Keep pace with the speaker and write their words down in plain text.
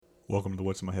Welcome to the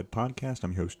What's in My Head podcast.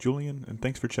 I'm your host, Julian, and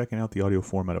thanks for checking out the audio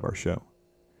format of our show.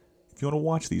 If you want to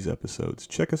watch these episodes,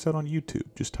 check us out on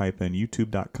YouTube. Just type in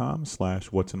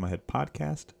youtube.com/What's in My Head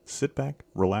podcast. Sit back,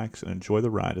 relax, and enjoy the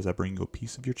ride as I bring you a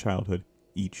piece of your childhood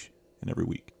each and every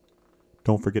week.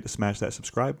 Don't forget to smash that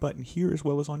subscribe button here as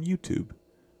well as on YouTube.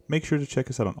 Make sure to check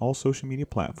us out on all social media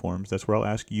platforms. That's where I'll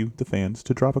ask you, the fans,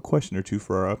 to drop a question or two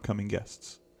for our upcoming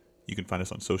guests. You can find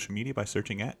us on social media by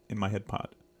searching at In My Head Pod.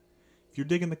 If you're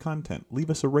digging the content, leave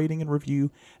us a rating and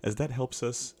review, as that helps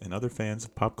us and other fans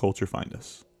of pop culture find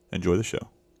us. Enjoy the show.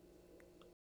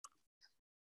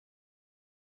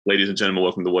 Ladies and gentlemen,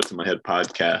 welcome to What's in My Head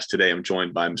podcast. Today I'm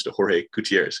joined by Mr. Jorge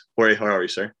Gutierrez. Jorge, how are you,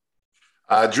 sir?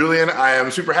 Julian, I am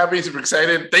super happy, super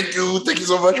excited. Thank you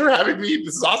so much for having me.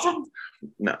 This is awesome.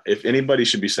 Now, if anybody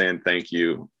should be saying thank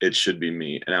you, it should be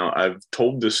me. Now, I've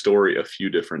told this story a few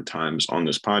different times on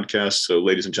this podcast. So,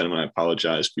 ladies and gentlemen, I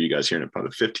apologize for you guys hearing it probably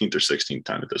the 15th or 16th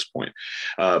time at this point.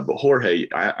 But Jorge,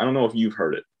 I don't know if you've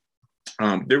heard it.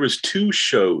 There was two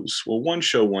shows, one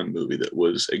show, one movie that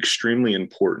was extremely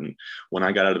important when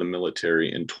I got out of the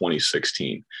military in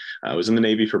 2016. I was in the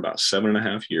Navy for about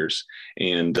 7.5 years.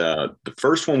 And the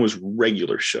first one was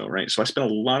regular show, right? So I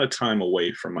spent a lot of time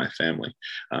away from my family,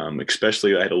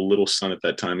 especially I had a little son at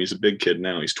that time. He's a big kid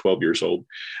now. He's 12 years old.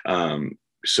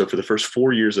 So for the first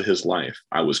 4 years of his life,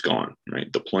 I was gone,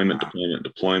 right?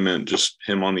 Deployment, just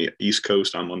him on the East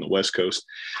Coast, I'm on the West Coast.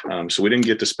 So we didn't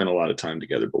get to spend a lot of time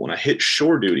together. But when I hit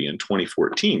shore duty in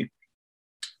 2014,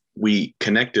 we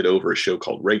connected over a show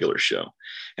called Regular Show.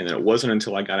 And then it wasn't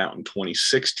until I got out in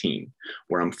 2016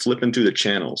 where I'm flipping through the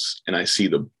channels and I see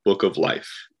the Book of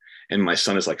Life. And my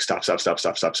son is like, stop,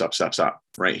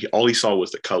 right? All he saw was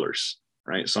the colors,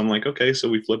 right? So I'm like, okay, so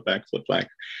we flip back.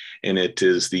 And it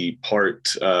is the part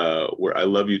where I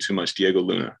love you too much, Diego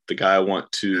Luna, the guy I want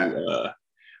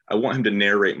him to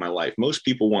narrate my life. Most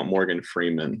people want Morgan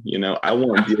Freeman, I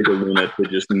want Diego Luna to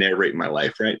just narrate my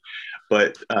life, right?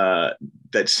 But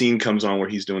that scene comes on where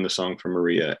he's doing the song for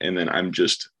Maria, and then I'm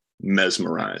just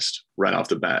mesmerized right off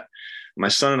the bat. My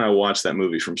son and I watched that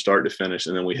movie from start to finish,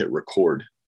 and then we hit rewind,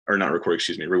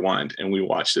 and we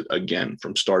watched it again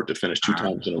from start to finish 2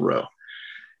 times in a row.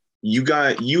 You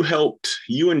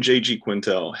and JG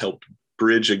Quintel helped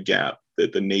bridge a gap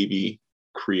that the Navy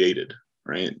created,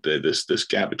 right? This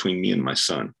gap between me and my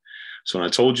son. So when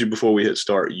I told you before we hit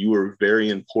start, you were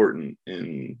very important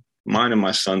in mine and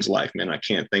my son's life, man. I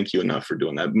can't thank you enough for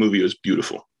doing that. Movie was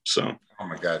beautiful. So, oh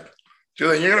my God,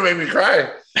 Julian, you're gonna make me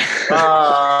cry.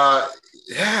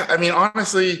 Yeah, I mean,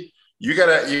 honestly, you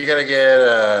gotta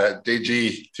get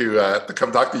JG to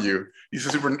come talk to you. He's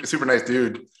a super nice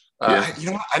dude.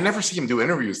 Yeah. I never see him do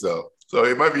interviews though, so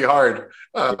it might be hard.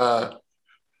 But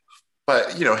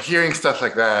hearing stuff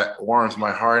like that warms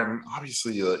my heart. And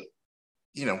obviously,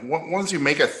 once you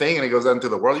make a thing and it goes out into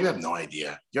the world, you have no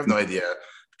idea. You have no idea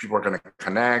if people are going to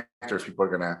connect or if people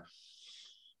are going to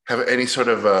have any sort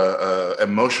of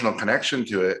emotional connection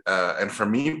to it. And for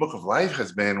me, Book of Life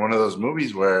has been one of those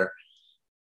movies where,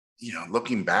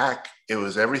 looking back, it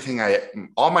was everything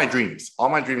all my dreams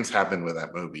happened with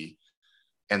that movie.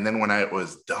 And then when I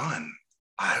was done,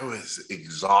 I was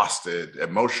exhausted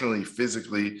emotionally,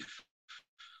 physically.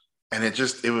 And it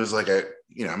was like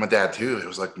I'm a dad too. It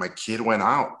was like my kid went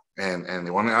out and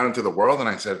they went out into the world. And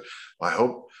I said,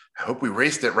 well, I hope we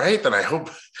raced it right. And I hope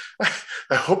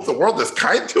the world is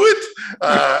kind to it.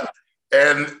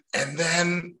 And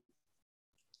then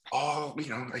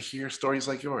I hear stories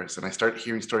like yours and I start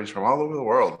hearing stories from all over the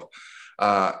world.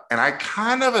 And I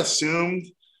kind of assumed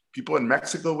people in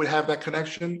Mexico would have that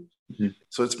connection. Mm-hmm.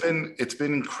 So it's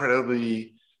been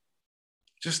incredibly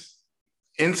just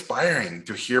inspiring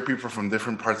to hear people from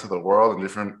different parts of the world and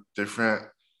different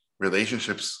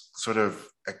relationships sort of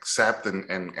accept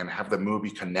and have the movie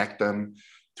connect them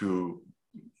to,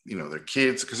 their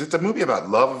kids. Because it's a movie about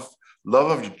love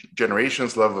of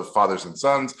generations, love of fathers and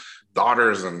sons,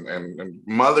 daughters and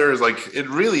mothers. Like it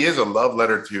really is a love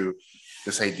letter to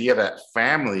this idea that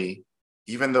family,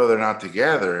 even though they're not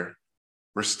together,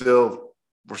 we're still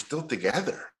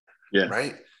together, yeah.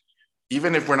 Right?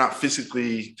 Even if we're not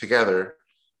physically together,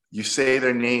 you say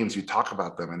their names, you talk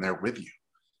about them, and they're with you.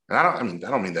 And I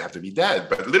don't mean they have to be dead,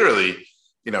 but literally,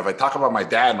 if I talk about my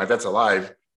dad's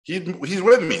alive, he's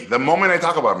with me. The moment I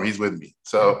talk about him, he's with me.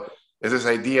 So there's this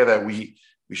idea that we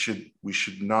should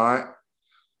not.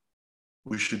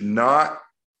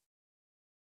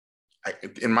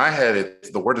 In my head,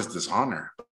 the word is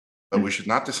dishonor. But we should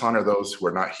not dishonor those who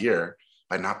are not here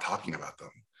by not talking about them.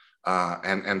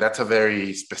 And that's a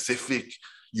very specific,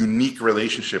 unique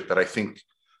relationship that I think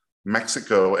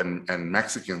Mexico and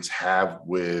Mexicans have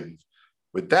with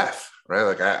death, right?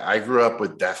 Like I grew up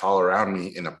with death all around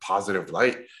me in a positive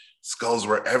light. Skulls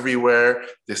were everywhere.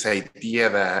 This idea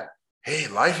that, hey,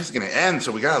 life is going to end,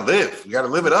 so we got to live. We got to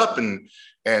live it up, and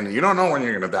you don't know when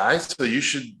you're going to die, so you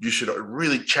should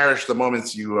really cherish the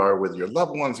moments you are with your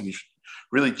loved ones, and you should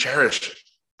really cherish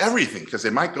everything because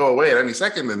it might go away at any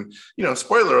second. And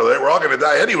spoiler alert, we're all going to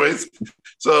die anyways.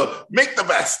 So make the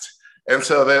best. And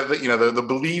so the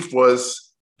belief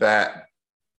was that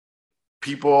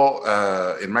people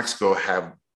in Mexico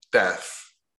have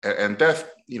death, and death,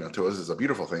 to us is a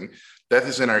beautiful thing. Death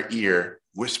is in our ear,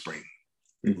 whispering,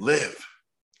 live,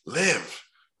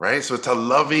 right? So it's a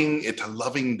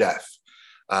loving death.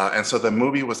 And so the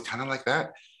movie was kind of like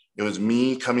that. It was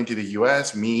me coming to the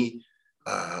US,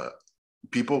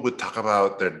 people would talk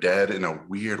about their dead in a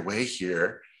weird way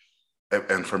here.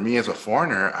 And for me as a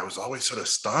foreigner, I was always sort of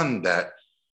stunned that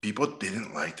people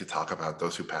didn't like to talk about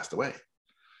those who passed away.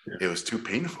 Yeah. It was too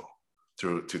painful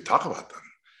to talk about them.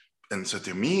 And so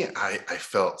to me, I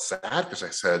felt sad because I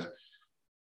said,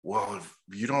 well, if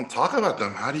you don't talk about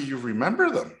them, how do you remember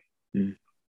them?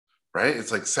 Right?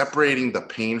 It's like separating the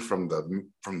pain from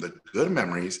the good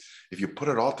memories. If you put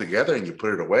it all together and you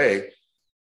put it away,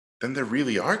 then they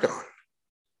really are gone.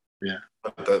 Yeah.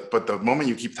 But the moment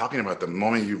you keep talking about them, the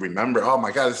moment you remember, oh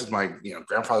my God, this is my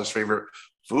grandfather's favorite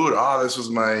food. Oh, this was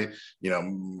my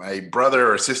my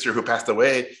brother or sister who passed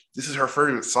away. This is her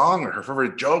favorite song or her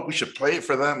favorite joke. We should play it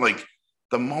for them. Like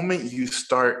the moment you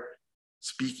start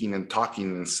speaking and talking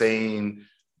and saying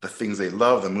the things they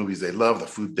love, the movies they love, the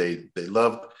food they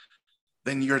love,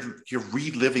 then you're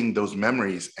reliving those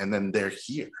memories, and then they're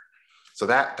here. So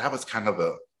that was kind of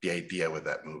the idea with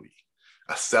that movie.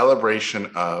 A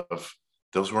celebration of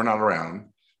those who are not around,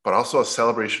 but also a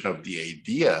celebration of the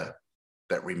idea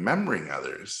that remembering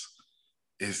others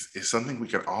is something we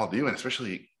can all do, and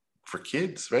especially for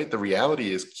kids, right? The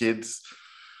reality is kids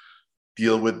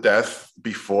deal with death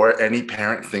before any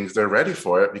parent thinks they're ready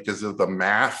for it because of the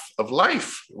math of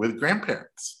life with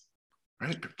grandparents,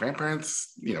 right?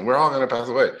 Grandparents, we're all going to pass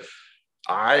away.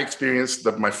 I experienced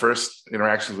my first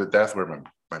interactions with death were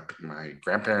my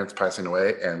grandparents passing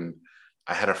away, and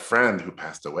I had a friend who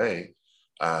passed away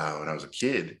when I was a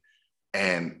kid,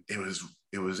 and it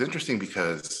was interesting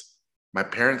because my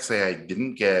parents say I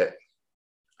didn't get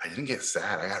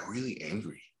sad. I got really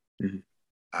angry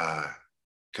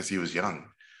because he was young,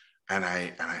 and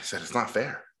I said it's not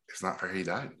fair. It's not fair he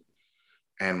died.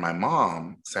 And my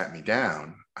mom sat me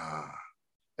down.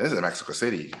 This is in Mexico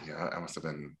City. I must have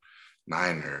been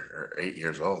 9 or 8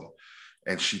 years old,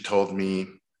 and she told me,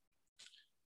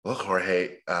 look,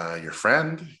 Jorge, your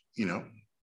friend,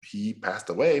 he passed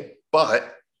away,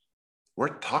 but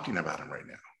we're talking about him right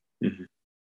now. Mm-hmm.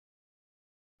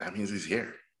 That means he's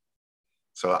here.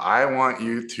 So I want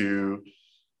you to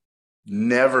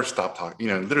never stop talking.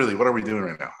 Literally, what are we doing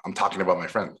right now? I'm talking about my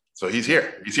friend. So he's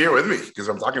here. He's here with me because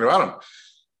I'm talking about him.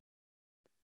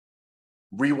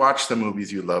 Rewatch the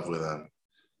movies you love with him.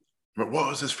 What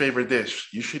was his favorite dish?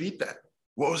 You should eat that.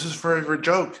 What was his favorite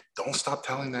joke? Don't stop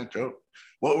telling that joke.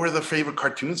 What were the favorite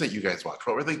cartoons that you guys watched?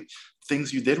 What were the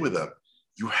things you did with them?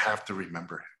 You have to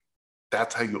remember him.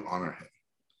 That's how you honor him.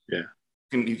 Yeah.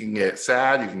 You can get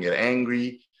sad, you can get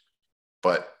angry,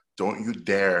 but don't you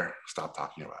dare stop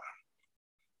talking about him.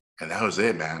 And that was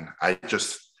it, man.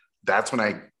 That's when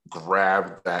I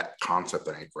grabbed that concept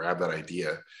and I grabbed that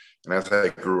idea. And as I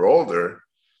grew older,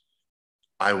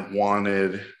 I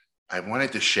wanted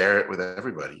to share it with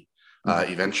everybody.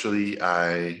 Eventually,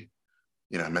 I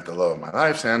met the love of my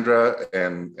life, Sandra,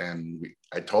 and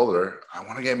I told her I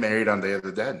want to get married on Day of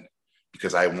the Dead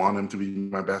because I want him to be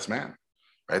my best man.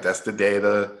 Right? That's the day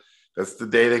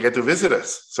they get to visit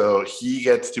us. So he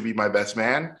gets to be my best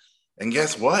man, and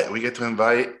guess what? We get to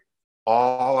invite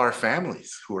all our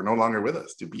families who are no longer with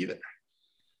us to be there.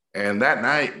 And that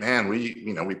night, man, we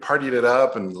partied it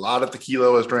up, and a lot of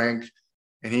tequila was drank,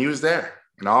 and he was there,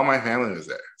 and all my family was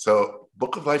there. So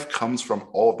Book of Life comes from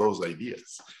all those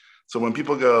ideas. So when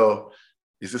people go,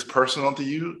 is this personal to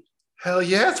you? Hell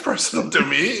yeah, it's personal to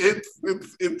me.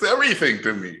 It's everything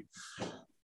to me.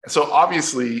 So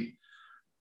obviously,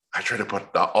 I try to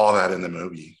put all that in the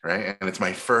movie, right? And it's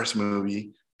my first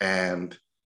movie, and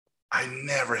I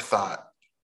never thought,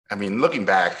 looking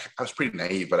back, I was pretty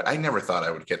naive, but I never thought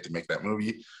I would get to make that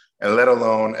movie, and let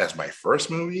alone as my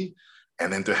first movie,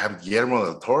 and then to have Guillermo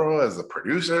del Toro as the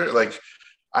producer. Like,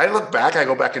 I look back, I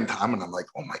go back in time, and I'm like,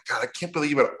 oh my God, I can't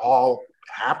believe it all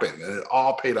happened, and it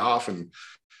all paid off. And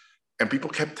people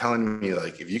kept telling me,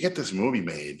 like, if you get this movie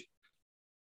made,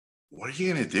 what are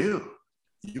you going to do?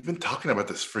 You've been talking about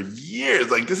this for years.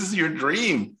 Like, this is your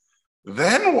dream.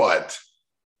 Then what?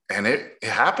 And it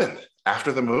happened.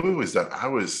 after the movie was done, I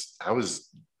was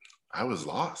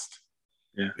lost.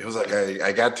 Yeah. It was like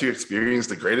I got to experience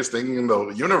the greatest thing in the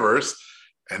universe,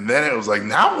 and then it was like,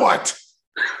 now what?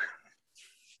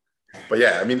 But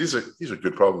yeah, I mean, these are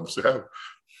good problems to have.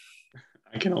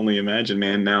 I can only imagine,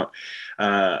 man. Now,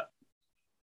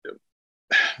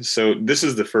 so this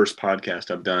is the first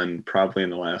podcast I've done probably in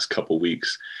the last couple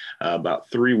weeks. About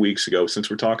 3 weeks ago, since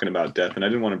we're talking about death, and I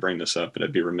didn't want to bring this up, but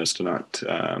I'd be remiss to not.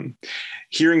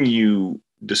 Hearing you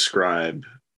describe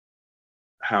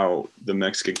how the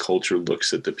Mexican culture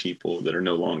looks at the people that are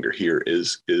no longer here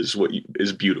is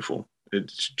beautiful.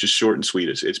 It's just short and sweet.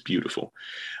 It's beautiful.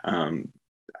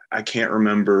 I can't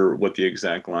remember what the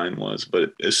exact line was,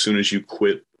 but as soon as you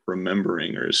quit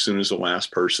remembering, or as soon as the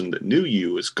last person that knew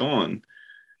you is gone,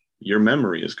 your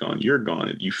memory is gone. You're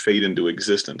gone. You fade into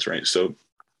existence, right? So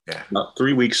yeah. About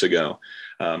 3 weeks ago,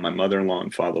 my mother-in-law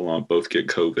and father-in-law both get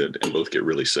COVID and both get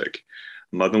really sick.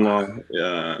 Mother-in-law,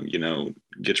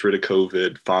 gets rid of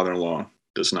COVID. Father-in-law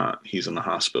does not. He's in the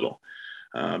hospital.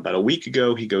 About a week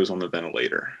ago, he goes on the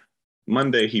ventilator.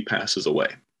 Monday, he passes away,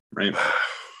 right?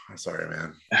 I'm sorry,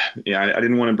 man. Yeah, I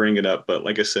didn't want to bring it up, but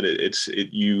like I said,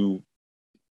 you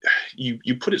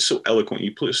put it so eloquently,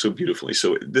 you put it so beautifully.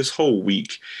 So this whole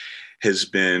week has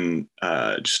been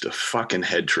just a fucking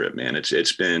head trip, man.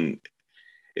 It's been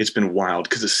wild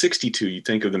because at 62, you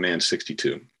think of the man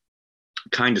 62,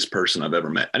 kindest person I've ever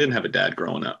met. I didn't have a dad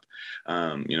growing up.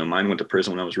 Mine went to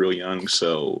prison when I was real young.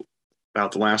 So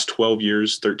about the last 12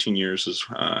 years, 13 years is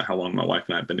how long my wife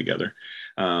and I have been together.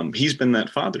 He's been that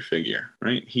father figure,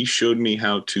 right? He showed me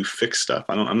how to fix stuff.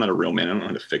 I'm not a real man. I don't know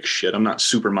how to fix shit. I'm not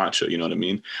super macho. You know what I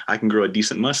mean? I can grow a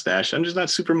decent mustache. I'm just not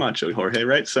super macho, Jorge,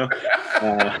 right? So,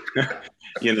 so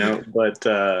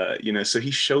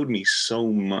he showed me so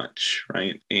much,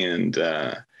 right? And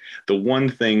the one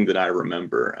thing that I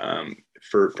remember,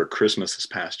 for Christmas this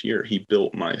past year, he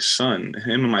built my son.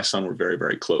 Him and my son were very,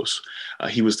 very close.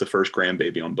 He was the first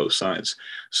grandbaby on both sides.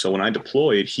 So when I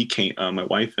deployed, he came. My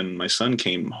wife and my son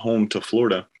came home to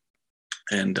Florida,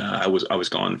 and I was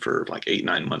gone for like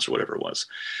 8-9 months or whatever it was.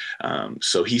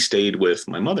 So he stayed with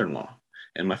my mother-in-law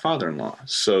and my father-in-law.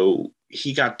 So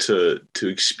he got to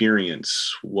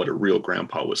experience what a real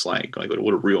grandpa was like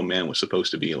what a real man was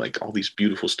supposed to be, like all these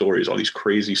beautiful stories, all these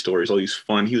crazy stories, all these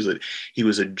fun. He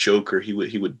was a joker. He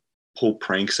would pull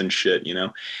pranks and shit,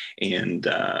 and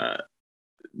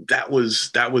that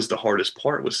was the hardest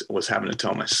part was having to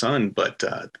tell my son. But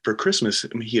for Christmas,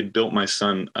 he had built my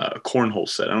son a cornhole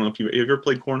set. I don't know if you ever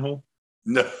played cornhole.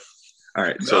 No. All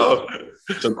right. So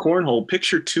cornhole,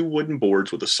 picture 2 wooden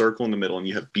boards with a circle in the middle, and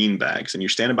you have bean bags, and you're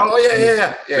standing about. Oh,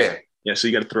 yeah. Yeah, so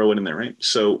you got to throw it in there, right?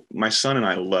 So my son and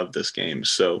I love this game.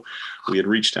 So we had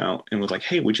reached out and was like,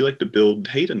 hey, would you like to build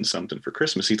Hayden something for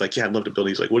Christmas? He's like, yeah, I'd love to build.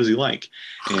 He's like, what does he like?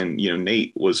 And,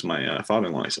 Nate was my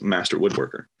father-in-law. He's a master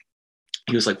woodworker.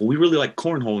 He was like, well, we really like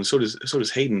cornhole, and so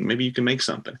does Hayden. Maybe you can make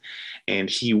something. And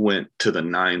he went to the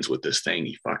nines with this thing.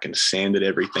 He fucking sanded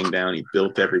everything down. He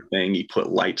built everything. He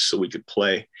put lights so we could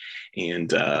play. And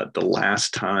the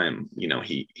last time,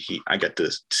 I got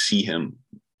to see him,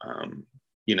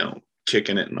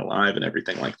 kicking it and alive and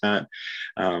everything like that,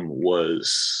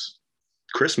 was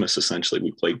Christmas. Essentially,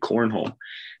 we played cornhole.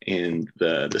 And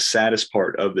the saddest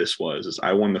part of this is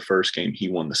I won the first game. He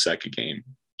won the second game.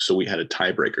 So we had a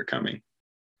tiebreaker coming.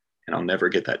 And I'll never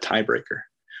get that tiebreaker,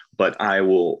 but I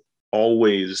will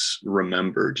always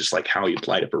remember just like how he'd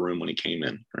light up a room when he came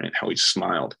in, right? How he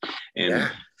smiled. And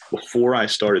before I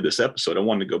started this episode, I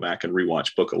wanted to go back and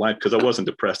rewatch Book of Life because I wasn't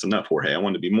depressed enough, Jorge. I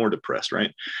wanted to be more depressed,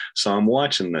 right? So I'm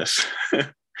watching this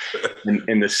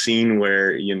in the scene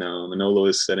where, Manolo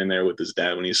is sitting there with his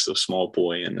dad when he's a small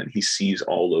boy, and then he sees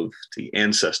all of the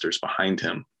ancestors behind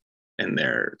him, and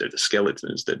they're the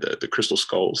skeletons, the crystal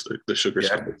skulls, the sugar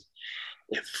skulls.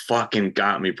 It fucking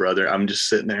got me, brother. I'm just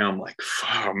sitting there. I'm like,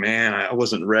 oh man, I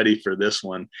wasn't ready for this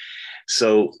one.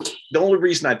 So the only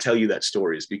reason I tell you that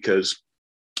story is because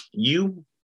you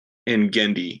and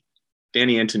Gendy,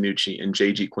 Danny Antonucci and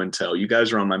JG Quintel, you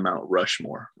guys are on my Mount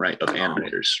Rushmore, right, of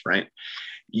animators, right?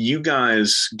 You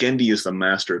guys, Gendy is the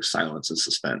master of silence and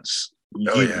suspense.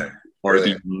 You are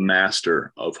the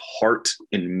master of heart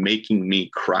in making me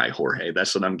cry, Jorge.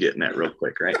 That's what I'm getting at real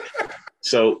quick, right?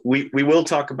 So we will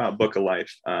talk about Book of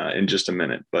Life in just a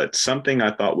minute, but something I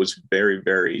thought was very,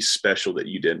 very special that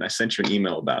you did, and I sent you an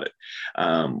email about it,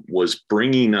 was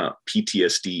bringing up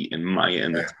PTSD in Maya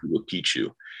and the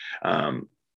Pichu.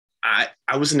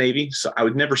 I was Navy, so I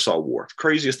would never saw war. The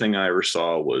craziest thing I ever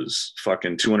saw was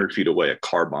fucking 200 feet away, a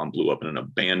car bomb blew up in an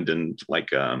abandoned,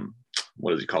 like,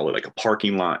 what does he call it? Like a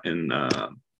parking lot in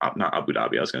not Abu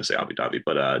Dhabi. I was going to say Abu Dhabi,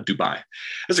 but Dubai.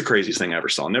 That's the craziest thing I ever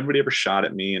saw. Nobody ever shot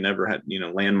at me and never had,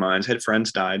 landmines, had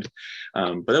friends died.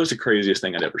 But that was the craziest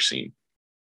thing I'd ever seen.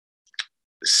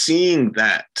 Seeing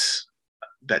that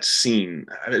scene,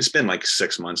 it's been like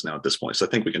 6 months now at this point. So I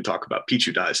think we can talk about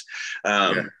Pichu dies.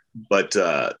 But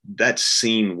that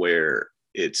scene where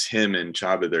it's him and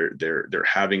Chaba, they're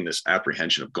having this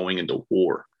apprehension of going into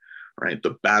war, right?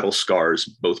 The battle scars,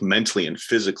 both mentally and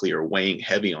physically, are weighing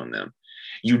heavy on them.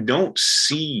 You don't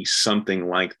see something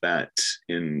like that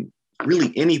in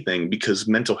really anything, because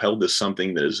mental health is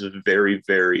something that is very,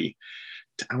 very,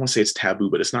 I don't want to say it's taboo,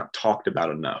 but it's not talked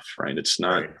about enough, right? It's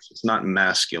not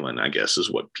masculine, I guess,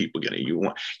 is what people get. You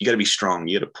got to be strong.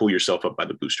 You got to pull yourself up by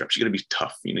the bootstraps. You got to be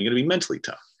tough. You got to be mentally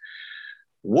tough.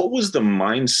 What was the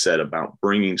mindset about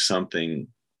bringing something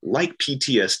like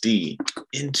PTSD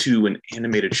into an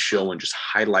animated show and just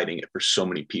highlighting it for so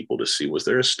many people to see? Was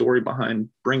there a story behind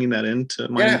bringing that into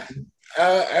my?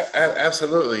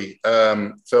 Absolutely.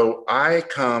 So I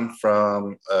come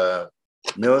from a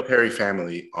military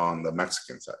family on the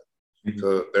Mexican side. Mm-hmm.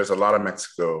 So there's a lot of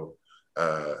Mexico,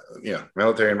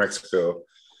 military in Mexico.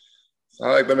 It's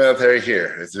not like the military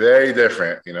here. It's very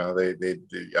different. They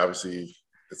obviously,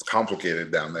 it's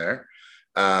complicated down there.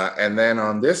 And then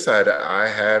on this side, I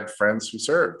had friends who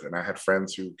served, and I had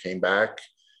friends who came back,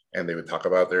 and they would talk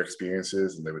about their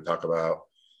experiences, and they would talk about,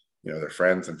 their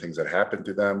friends and things that happened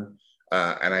to them.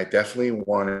 And I definitely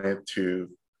wanted to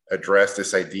address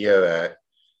this idea that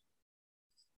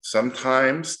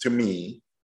sometimes, to me,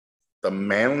 the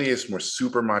manliest, more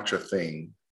super macho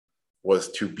thing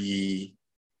was to be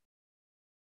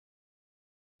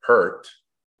hurt,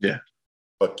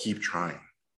 but keep trying.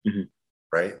 Mm-hmm.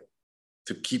 Right?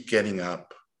 To keep getting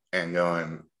up and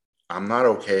going, I'm not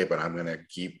okay, but I'm going to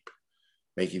keep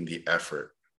making the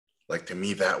effort. Like, to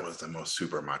me, that was the most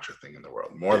super macho thing in the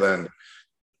world. More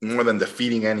than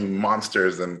defeating any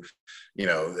monsters and,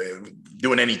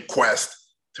 doing any quest.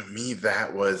 To me,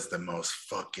 that was the most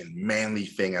fucking manly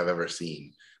thing I've ever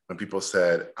seen. When people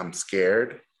said, I'm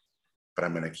scared, but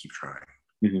I'm going to keep trying.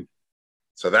 Mm-hmm.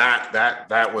 So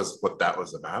that was what that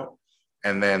was about.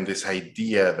 And then this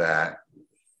idea that,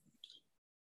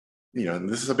 and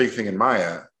this is a big thing in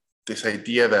Maya, this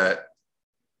idea that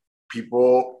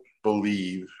people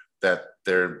believe that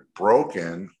they're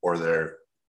broken or they're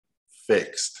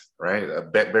fixed, right?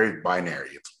 Very binary.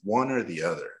 It's one or the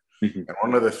other. Mm-hmm. And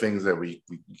one of the things that we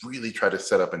really try to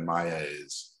set up in Maya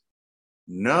is,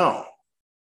 no,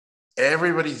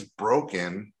 everybody's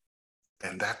broken,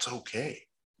 and that's okay.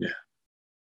 Yeah.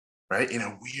 Right? In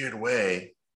a weird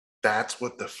way, that's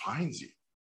what defines you.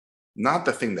 Not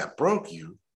the thing that broke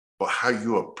you, but how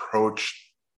you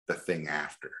approach the thing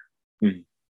after. Mm-hmm.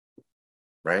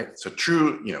 Right? So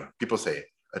true, people say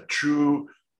a true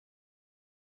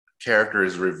character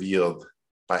is revealed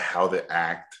by how they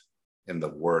act in the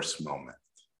worst moment.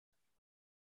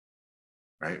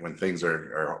 Right? When things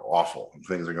are awful, when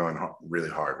things are going really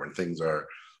hard, when things are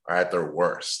at their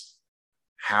worst.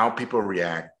 How people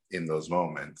react in those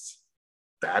moments,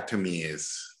 that to me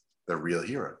is the real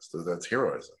heroes. So that's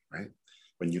heroism, right?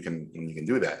 When you can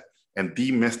do that and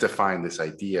demystifying this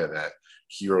idea that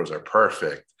heroes are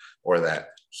perfect or that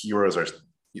heroes are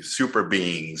super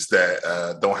beings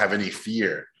that don't have any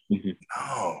fear. Mm-hmm.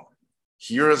 No,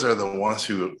 heroes are the ones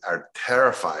who are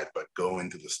terrified but go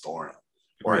into the storm,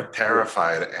 or are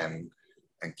terrified and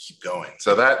keep going.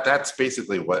 So that's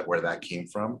basically where that came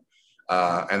from.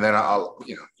 And then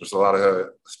there's a lot of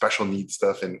special needs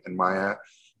stuff in Maya.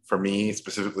 For me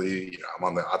specifically, I'm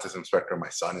on the autism spectrum. My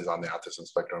son is on the autism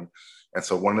spectrum. And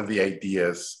so one of the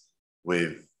ideas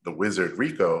with the wizard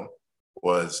Rico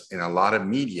was, in a lot of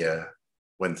media,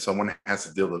 when someone has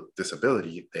a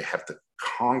disability, they have to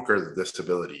conquer the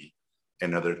disability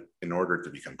in order to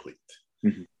be complete.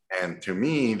 Mm-hmm. And to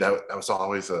me, that was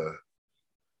always a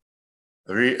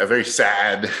very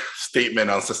sad statement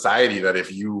on society, that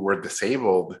if you were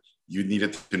disabled, you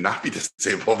needed to not be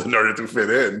disabled in order to fit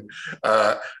in.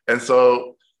 And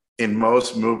so in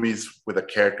most movies with a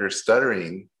character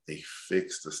stuttering, they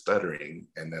fixed the stuttering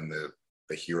and then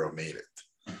the hero made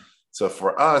it. So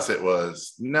for us, it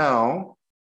was, no,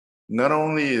 not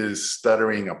only is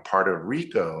stuttering a part of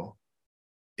Rico,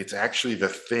 it's actually the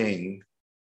thing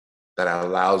that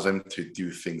allows him to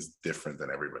do things different than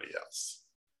everybody else.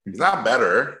 He's not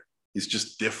better, he's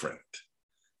just different.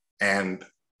 And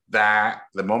that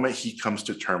the moment he comes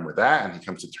to terms with that, and he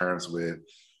comes to terms with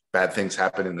bad things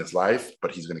happen in his life,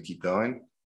 but he's going to keep going,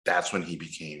 that's when he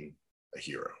became a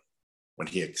hero. When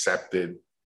he accepted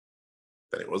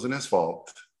that it wasn't his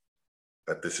fault,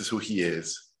 that this is who he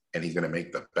is, and he's going to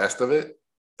make the best of it,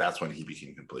 that's when he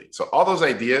became complete. So all those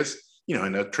ideas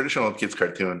in a traditional kids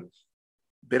cartoon,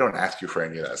 they don't ask you for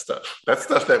any of that stuff. That's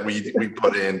stuff that we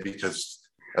put in because,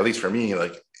 at least for me,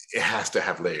 like, it has to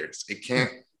have layers. It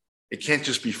can't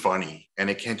just be funny, and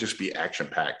it can't just be action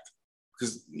packed.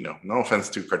 Because, no offense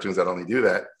to cartoons that only do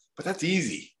that, but that's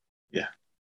easy. Yeah.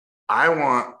 I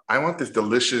want this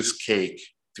delicious cake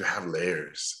to have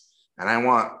layers, and I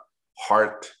want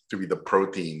heart to be the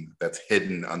protein that's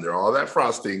hidden under all that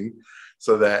frosting,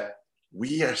 so that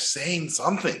we are saying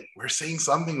something. We're saying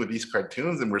something with these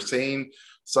cartoons, and we're saying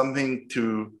something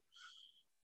to,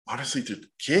 honestly, to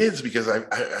kids, because I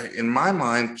in my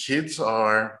mind, kids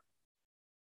are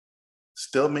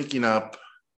still making up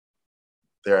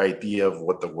their idea of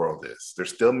what the world is. They're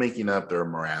still making up their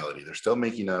morality. They're still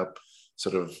making up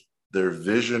sort of their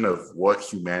vision of what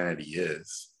humanity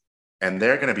is. And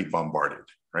they're going to be bombarded,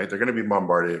 right? They're going to be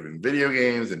bombarded in video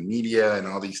games and media and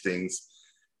all these things.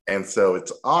 And so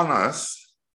it's on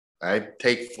us. I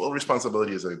take full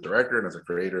responsibility as a director and as a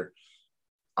creator.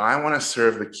 I want to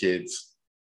serve the kids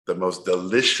the most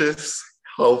delicious,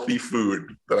 healthy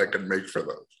food that I can make for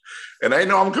them. And I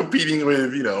know I'm competing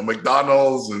with,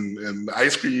 McDonald's and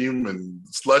ice cream and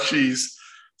slushies.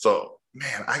 So,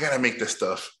 man, I got to make this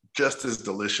stuff just as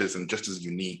delicious and just as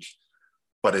unique.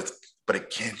 But it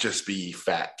can't just be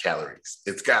fat calories.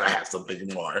 It's got to have something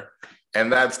more.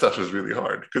 And that stuff is really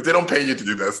hard because they don't pay you to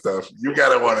do that stuff. You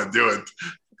got to want to do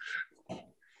it.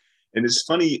 And it's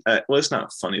funny. Well, it's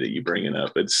not funny that you bring it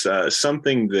up. It's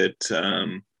something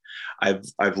that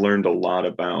I've learned a lot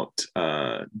about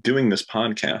doing this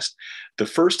podcast. The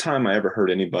first time I ever heard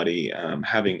anybody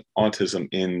having autism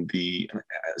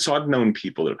so I've known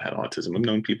people that have had autism. I've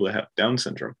known people that have Down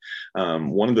syndrome.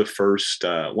 One of the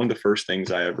first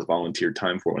things I ever volunteered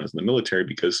time for when I was in the military,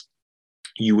 because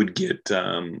you would get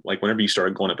like whenever you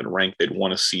started going up in rank, they'd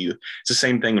want to see, it's the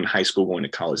same thing in high school going to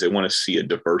college. They want to see a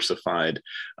diversified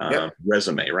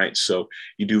resume, right? So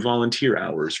you do volunteer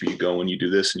hours where you go and you do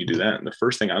this and you do that. And the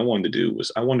first thing I wanted to do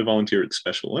was I wanted to volunteer at the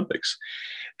Special Olympics.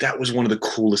 That was one of the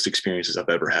coolest experiences I've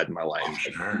ever had in my life. Oh,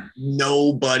 sure.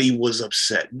 Nobody was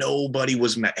upset. Nobody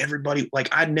was mad. Everybody, like,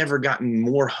 I'd never gotten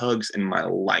more hugs in my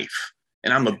life.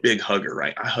 And I'm a big hugger,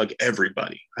 right? I hug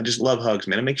everybody. I just love hugs,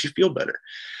 man. It makes you feel better.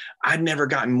 I'd never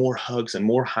gotten more hugs and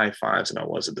more high fives than I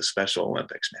was at the Special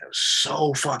Olympics, man. It was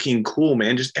so fucking cool,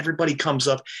 man. Just everybody comes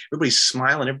up, everybody's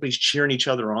smiling, everybody's cheering each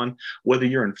other on, whether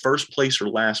you're in first place or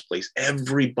last place,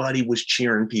 everybody was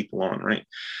cheering people on, right?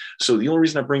 So the only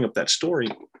reason I bring up that story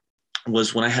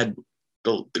was when I had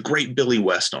the great Billy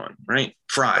West on, right?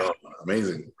 Fry. Oh,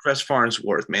 amazing. Chris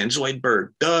Farnsworth, man,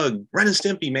 Zoidberg, Doug, Ren and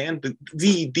Stimpy, man,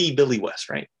 the Billy West,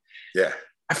 right? Yeah.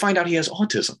 I find out he has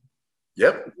autism.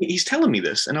 Yep. He's telling me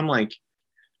this, and I'm like,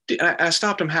 I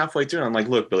stopped him halfway through. And I'm like,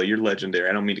 look, Billy, you're legendary.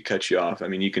 I don't mean to cut you off. I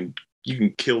mean, you can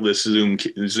kill this Zoom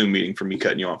meeting for me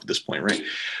cutting you off at this point, right?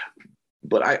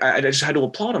 But I just had to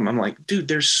applaud him. I'm like, dude,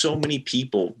 there's so many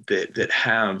people that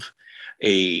have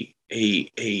a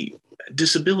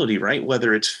disability, right?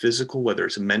 Whether it's physical, whether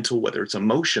it's mental, whether it's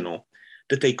emotional,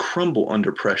 that they crumble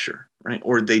under pressure, right?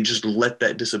 Or they just let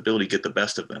that disability get the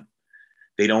best of them.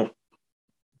 They don't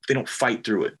fight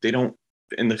through it. They don't,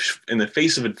 in the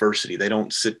face of adversity, they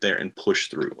don't sit there and push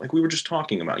through. Like we were just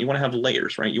talking about, you want to have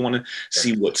layers, right? You want to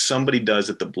see what somebody does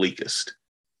at the bleakest.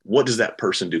 What does that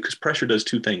person do? Because pressure does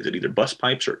two things. It either busts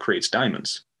pipes or it creates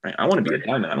diamonds, right? I want to be a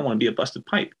diamond. I don't want to be a busted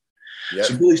pipe. Yep.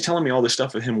 So Billy's telling me all this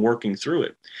stuff of him working through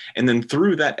it. And then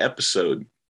through that episode,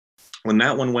 when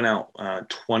that one went out,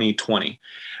 2020,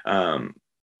 I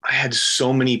had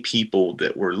so many people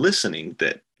that were listening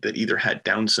that either had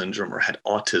Down syndrome or had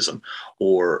autism,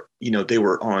 or, they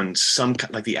were on some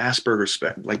like the Asperger's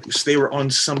spectrum, like they were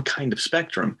on some kind of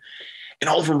spectrum. And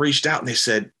all of them reached out and they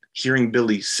said, hearing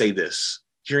Billy say this,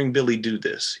 hearing Billy do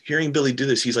this, hearing Billy do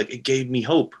this, he's like, it gave me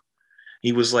hope.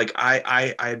 He was like,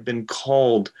 I had been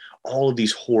called all of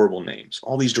these horrible names,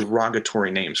 all these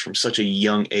derogatory names from such a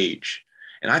young age.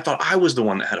 And I thought I was the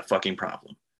one that had a fucking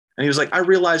problem. And he was like, I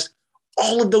realized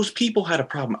all of those people had a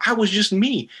problem. I was just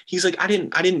me. He's like, I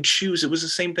didn't choose. It was the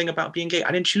same thing about being gay.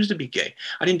 I didn't choose to be gay.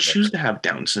 I didn't choose to have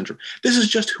Down syndrome. This is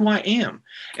just who I am.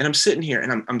 And I'm sitting here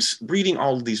and I'm reading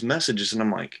all of these messages and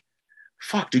I'm like,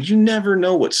 fuck, dude, you never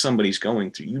know what somebody's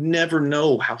going through. You never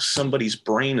know how somebody's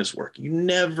brain is working. You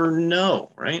never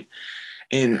know, right?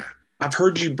 And I've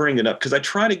heard you bring it up because I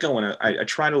try to go and I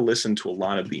try to listen to a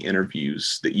lot of the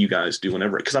interviews that you guys do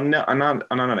whenever, because I'm not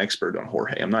an expert on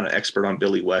Jorge. I'm not an expert on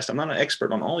Billy West. I'm not an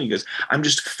expert on all you guys. I'm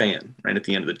just a fan, right, at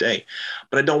the end of the day.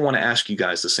 But I don't want to ask you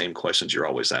guys the same questions you're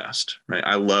always asked, right?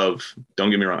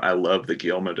 Don't get me wrong, I love the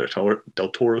Guillermo del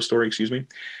Toro story, excuse me.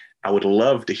 I would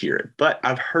love to hear it, but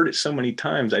I've heard it so many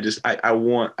times. I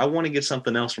want to get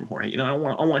something else from Jorge. I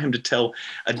want him to tell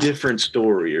a different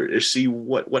story or see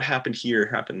what happened here,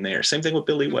 happened there. Same thing with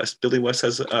Billy West. Billy West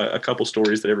has a couple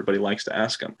stories that everybody likes to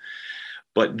ask him,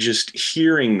 but just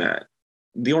hearing that,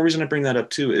 the only reason I bring that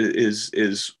up too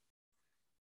is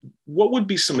what would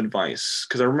be some advice?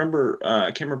 Because I remember,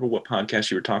 I can't remember what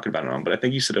podcast you were talking about it on, but I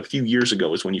think you said a few years ago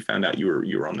was when you found out you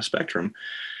were on the spectrum.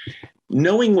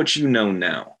 Knowing what you know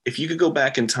now, if you could go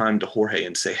back in time to Jorge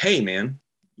and say, "Hey, man,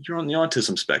 you're on the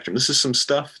autism spectrum. This is some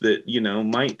stuff that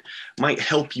might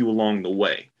help you along the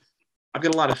way." I've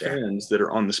got a lot of fans that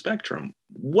are on the spectrum.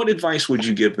 What advice would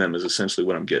you give them? Is essentially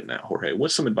what I'm getting at, Jorge.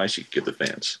 What's some advice you could give the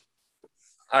fans?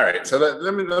 All right, so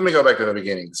let me go back to the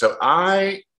beginning. So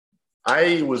I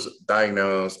was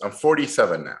diagnosed. I'm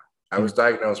 47 now. I was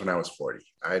diagnosed when I was 40.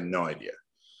 I had no idea.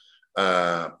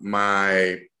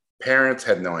 My parents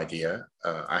had no idea.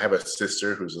 I have a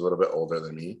sister who's a little bit older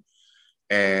than me.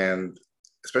 And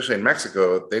especially in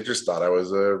Mexico, they just thought I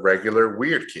was a regular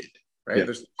weird kid, right? Yeah.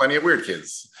 There's plenty of weird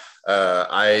kids.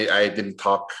 I didn't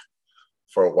talk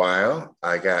for a while.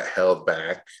 I got held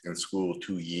back in school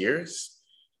 2 years.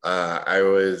 I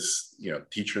was,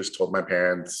 teachers told my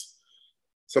parents,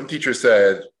 some teachers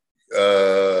said,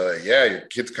 yeah, your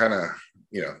kid's kind of,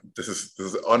 this is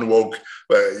unwoke,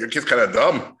 but your kid's kind of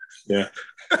dumb. Yeah.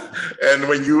 And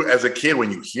when you, as a kid, when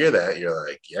you hear that, you're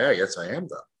like, yeah, I guess I am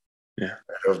dumb. Yeah.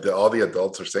 If all the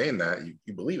adults are saying that,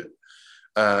 you believe it.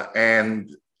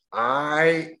 And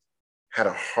I had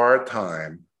a hard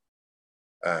time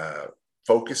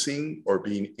focusing or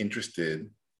being interested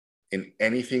in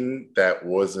anything that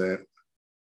wasn't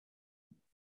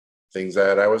things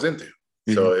that I was into.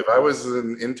 Mm-hmm. So if I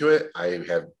wasn't into it, I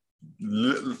had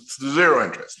zero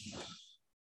interest.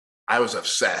 I was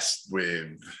obsessed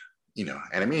with,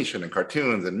 animation and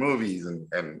cartoons and movies,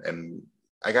 and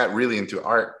I got really into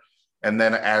art. And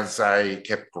then as I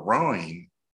kept growing,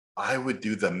 I would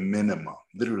do the minimum,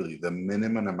 literally the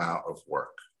minimum amount of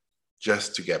work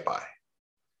just to get by.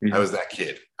 Mm-hmm. I was that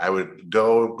kid. I would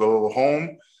go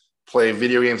home, play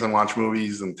video games and watch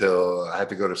movies until I had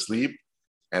to go to sleep,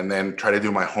 and then try to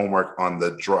do my homework on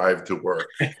the drive to work.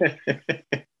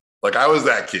 Like I was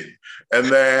that kid. And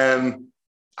then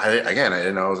I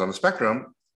didn't know I was on the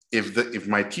spectrum. If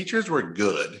my teachers were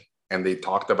good and they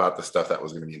talked about the stuff that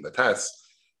was going to be in the test,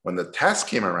 when the test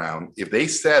came around, if they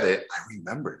said it, I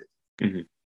remembered it. Mm-hmm.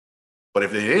 But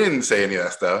if they didn't say any of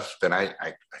that stuff, then I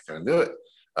couldn't do it.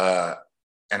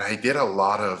 And I did a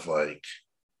lot of like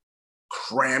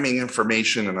cramming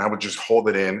information, and I would just hold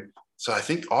it in. So I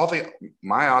think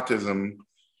my autism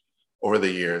over the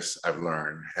years I've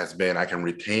learned has been I can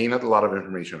retain a lot of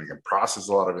information, I can process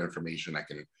a lot of information, I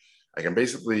can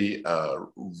basically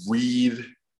read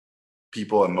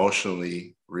people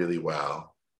emotionally really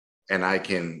well, and I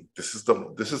can. This is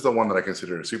the one that I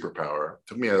consider a superpower. It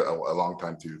took me a long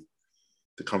time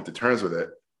to come to terms with it,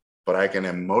 but I can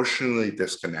emotionally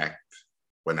disconnect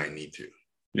when I need to.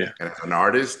 Yeah. And as an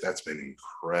artist, that's been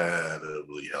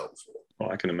incredibly helpful. Oh,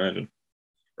 I can imagine.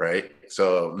 Right.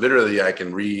 So literally I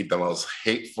can read the most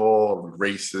hateful,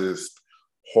 racist,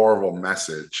 horrible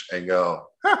message and go,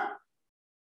 huh.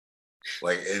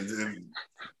 Like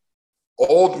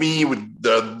old me with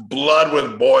the blood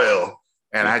would boil.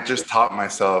 And I just taught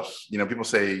myself, people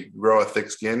say grow a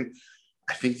thick skin.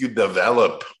 I think you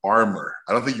develop armor.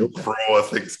 I don't think you grow a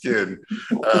thick skin.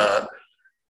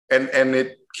 And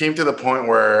it came to the point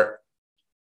where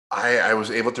I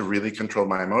was able to really control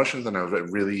my emotions, and I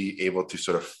was really able to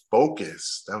sort of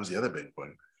focus. That was the other big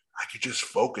one. I could just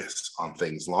focus on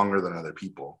things longer than other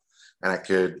people, and I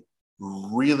could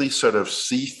really sort of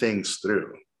see things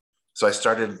through. So I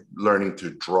started learning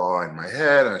to draw in my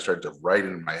head, and I started to write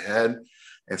in my head.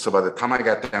 And so by the time I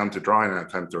got down to drawing and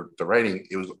the time to writing,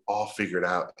 it was all figured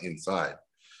out inside.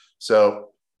 So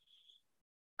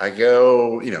I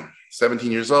go,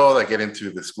 17 years old, I get into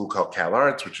the school called Cal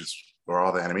Arts, which is where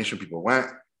all the animation people went.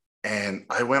 And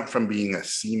I went from being a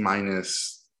C-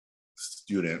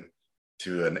 student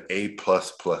to an A++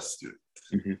 student.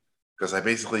 Mm-hmm. Because I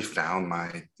basically found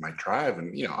my tribe.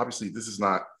 And, obviously this is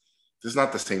not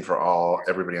the same for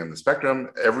everybody on the spectrum.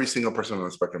 Every single person on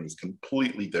the spectrum is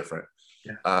completely different.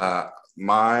 Yeah.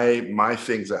 My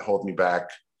things that hold me back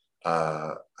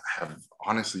have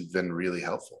honestly been really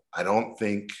helpful. I don't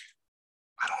think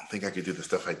I could do the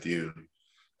stuff I do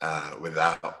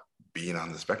without being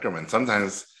on the spectrum. And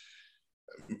sometimes,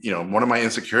 one of my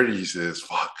insecurities is,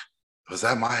 fuck, was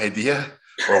that my idea?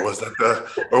 Or was that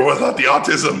the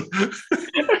autism?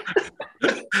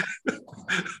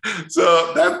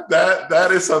 So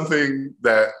that is something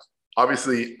that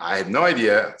obviously I had no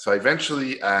idea. So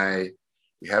eventually I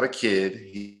we have a kid.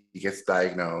 He gets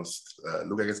diagnosed.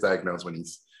 Luca gets diagnosed when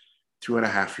he's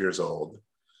 2.5 years old.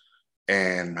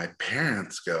 And my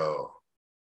parents go,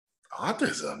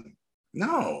 autism?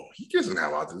 No, he doesn't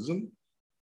have autism.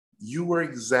 You were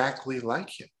exactly like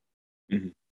him. Mm-hmm.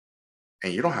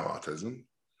 And you don't have autism.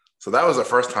 So that was the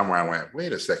first time where I went,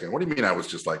 wait a second, what do you mean I was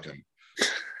just like him?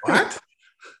 What?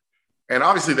 And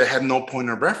obviously they had no point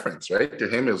of reference, right? To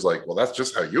him, it was like, well, that's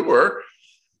just how you were.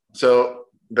 So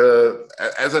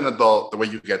as an adult, the way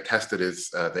you get tested is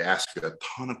they ask you a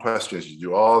ton of questions. You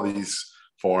do all these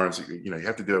forms, you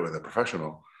have to do it with a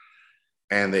professional.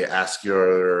 And they ask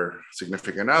your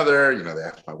significant other, they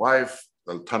ask my wife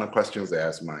a ton of questions. They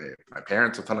ask my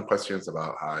parents a ton of questions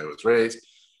about how I was raised.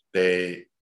 They,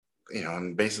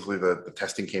 and basically the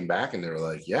testing came back and they were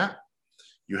like, yeah,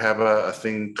 you have a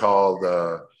thing called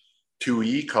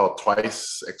 2E, called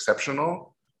twice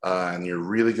exceptional. And you're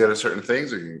really good at certain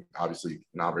things, or you're obviously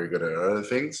not very good at other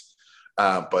things.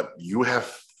 But you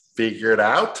have figured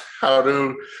out how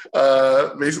to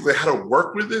basically how to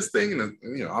work with this thing. And,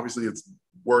 obviously it's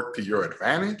worked to your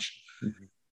advantage. Mm-hmm.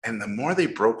 And the more they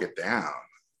broke it down,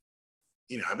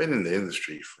 I've been in the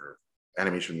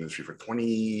animation industry for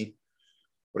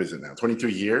 22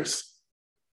 years.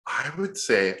 I would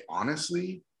say,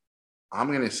 honestly, I'm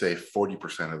going to say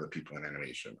 40% of the people in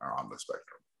animation are on the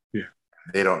spectrum. Yeah.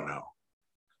 They don't know.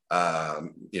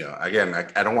 Again,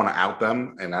 I don't want to out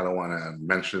them and I don't want to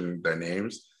mention their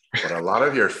names, but a lot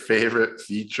of your favorite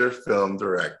feature film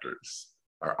directors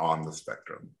are on the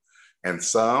spectrum. And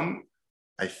some,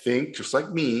 I think, just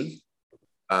like me,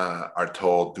 are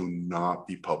told, do not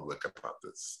be public about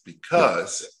this,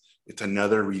 because it's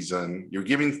another reason you're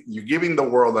giving the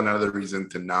world another reason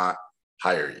to not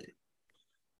hire you.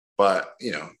 But,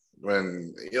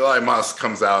 when Eli Musk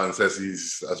comes out and says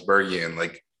he's Aspergian,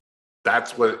 like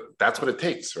that's what it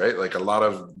takes, right? Like a lot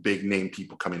of big name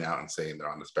people coming out and saying they're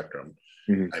on the spectrum.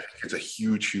 Mm-hmm. I think it's a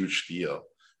huge, huge deal.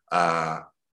 I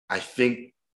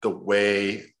think the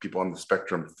way people on the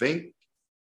spectrum think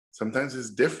sometimes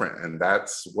is different. And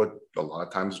that's what a lot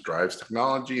of times drives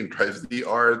technology and drives the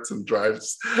arts and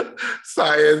drives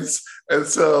science. And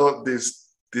so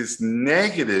this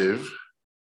negative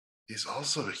is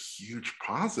also a huge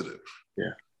positive.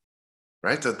 Yeah.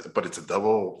 Right. But it's a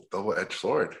double-edged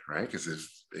sword, right? Because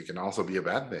it can also be a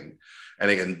bad thing.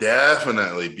 And it can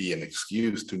definitely be an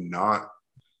excuse to not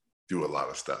do a lot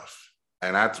of stuff.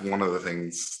 And that's one of the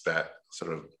things that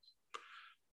sort of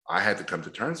I had to come to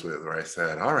terms with, where I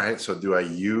said, all right, so do I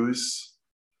use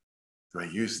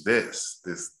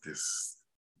this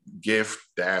gift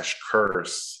 -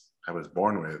 curse I was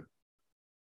born with?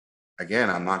 Again,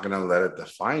 I'm not going to let it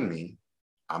define me.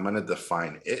 I'm going to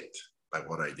define it by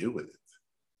what I do with it.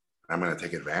 I'm going to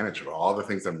take advantage of all the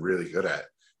things I'm really good at,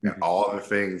 and all the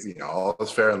things, all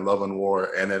is fair in love and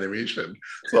war and animation.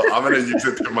 So I'm going to use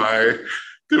it to my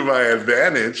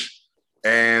advantage.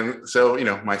 And so,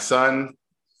 my son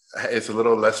is a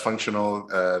little less functional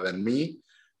than me.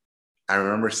 I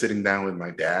remember sitting down with my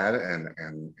dad and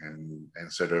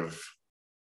sort of,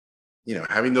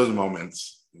 having those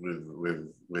moments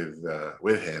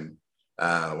with him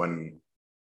when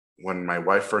my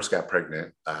wife first got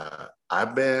pregnant.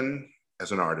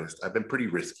 As an artist, I've been pretty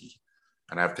risky,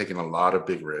 and I've taken a lot of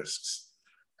big risks.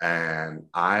 And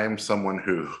I'm someone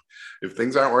who, if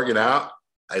things aren't working out,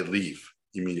 I leave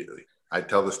immediately. I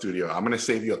tell the studio, I'm going to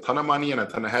save you a ton of money and a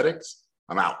ton of headaches.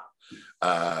 I'm out.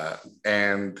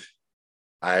 And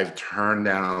I've turned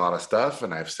down a lot of stuff,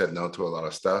 and I've said no to a lot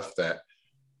of stuff that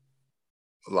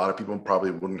a lot of people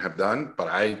probably wouldn't have done. But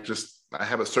I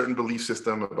have a certain belief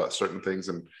system about certain things,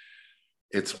 and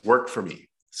it's worked for me.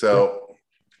 So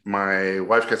my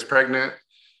wife gets pregnant.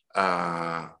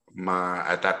 At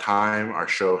that time, our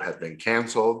show had been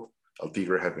canceled.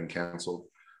 Tigre had been canceled.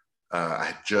 I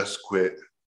had just quit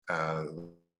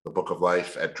the Book of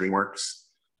Life at DreamWorks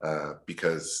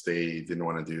because they didn't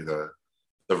want to do the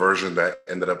version that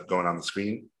ended up going on the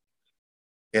screen.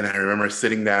 And I remember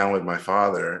sitting down with my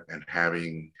father and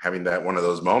having that one of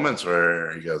those moments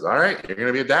where he goes, all right, you're going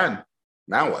to be a dad.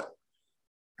 Now what?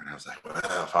 And I was like,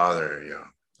 well, Father,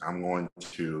 I'm going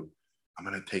to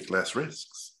take less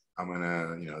risks. I'm going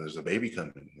to, there's a baby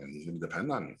coming and he's going to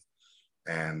depend on me.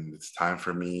 And it's time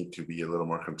for me to be a little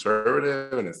more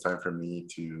conservative, and it's time for me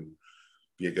to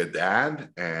be a good dad,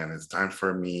 and it's time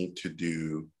for me to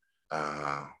do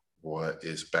what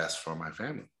is best for my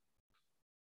family.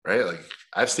 Right? Like,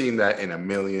 I've seen that in a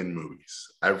million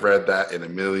movies. I've read that in a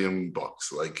million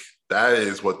books. Like, that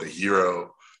is what the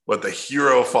hero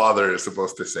father is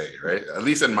supposed to say, right? At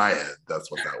least in my head,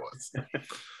 that's what that was.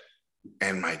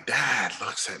 And my dad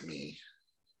looks at me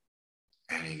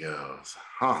and he goes,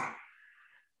 huh,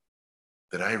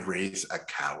 did I raise a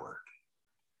coward?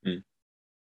 Mm.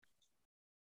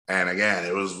 And again,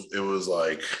 it was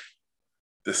like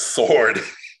this sword.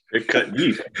 It cut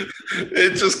deep.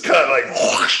 It just cut like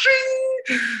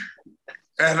whooshing.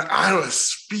 And I was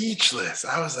speechless.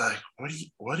 I was like,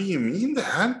 what do you mean,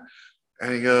 Dad?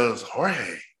 And he goes,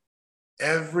 Jorge,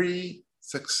 every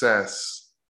success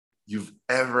you've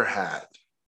ever had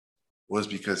was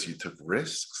because you took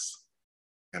risks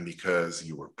and because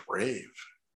you were brave.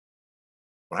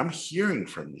 What I'm hearing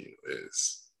from you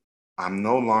is I'm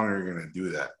no longer going to do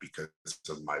that because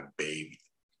of my baby.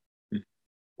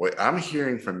 What I'm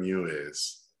hearing from you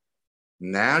is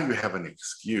now you have an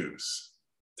excuse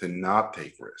to not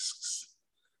take risks.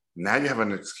 Now you have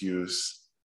an excuse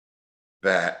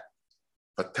that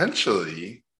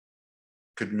potentially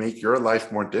could make your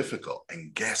life more difficult.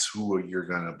 And guess who you're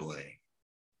going to blame?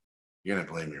 You're going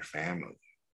to blame your family.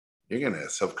 You're going to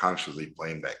subconsciously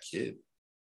blame that kid.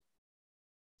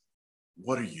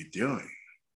 What are you doing?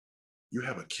 You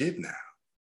have a kid now.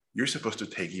 You're supposed to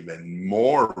take even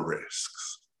more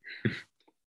risks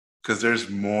because there's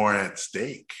more at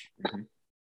stake. Mm-hmm.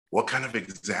 What kind of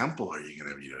example are you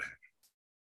going to be to him?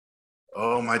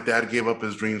 Oh, my dad gave up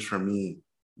his dreams for me.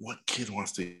 What kid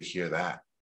wants to hear that?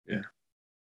 Yeah.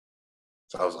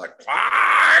 So I was like,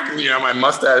 my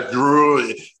mustache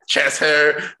grew, chest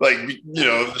hair,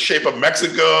 the shape of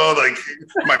Mexico, like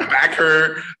my back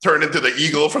hurt, turned into the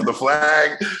eagle from the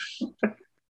flag.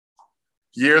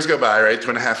 Years go by, right?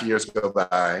 2.5 years go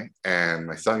by, and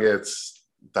my son gets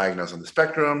diagnosed on the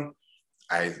spectrum.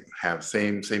 I have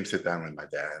same sit down with my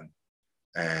dad.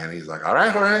 And he's like, all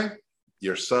right, Jorge,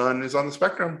 your son is on the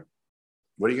spectrum.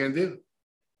 What are you going to do?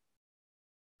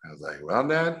 I was like, well,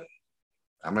 Dad,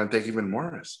 I'm going to take even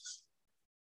more risks.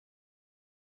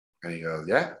 And he goes,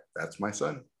 yeah, that's my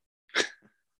son.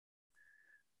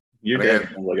 Your dad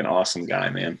sounds like an awesome guy,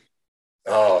 man.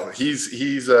 Oh, he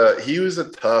was a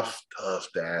tough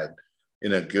dad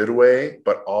in a good way,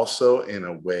 but also in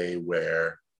a way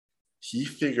where he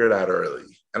figured out early.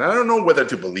 And I don't know whether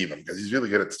to believe him because he's really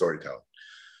good at storytelling.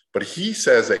 But he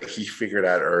says that he figured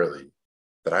out early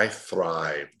that I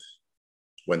thrived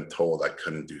when told I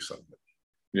couldn't do something.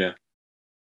 Yeah.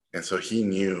 And so he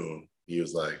knew, he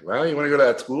was like, well, you want to go to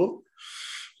that school?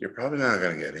 You're probably not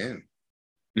going to get in.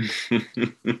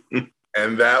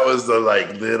 And that was the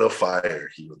little fire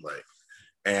he would like.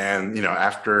 And,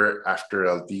 after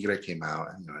El Tigre came out,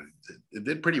 it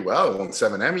did pretty well. It won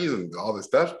 7 Emmys and all this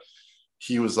stuff.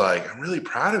 He was like, I'm really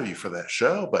proud of you for that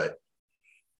show, but,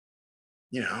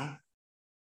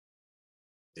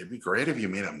 it'd be great if you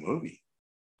made a movie.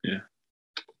 Yeah.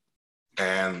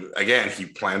 And again, he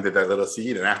planted that little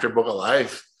seed. And after Book of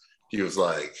Life, he was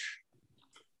like,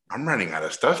 I'm running out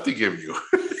of stuff to give you.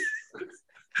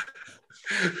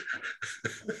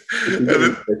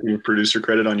 Taking producer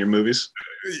credit on your movies?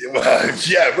 Well,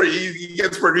 yeah, he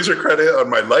gets producer credit on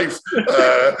my life.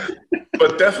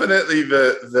 But definitely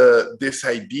this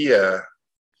idea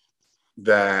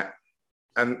that,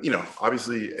 and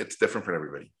obviously it's different for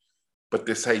everybody, but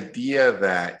this idea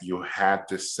that you had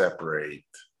to separate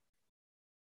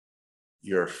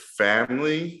your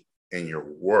family and your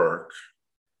work,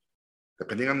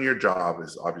 depending on your job,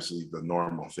 is obviously the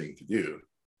normal thing to do.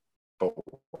 But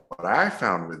what I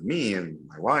found with me and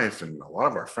my wife and a lot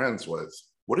of our friends was,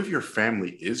 what if your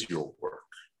family is your work?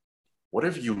 What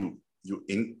if you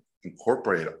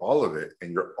incorporate all of it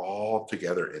and you're all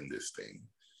together in this thing?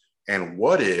 And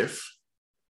what if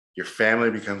your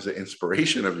family becomes the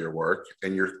inspiration of your work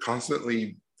and you're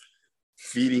constantly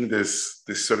feeding this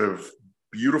sort of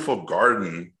beautiful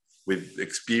garden with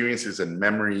experiences and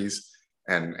memories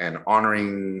and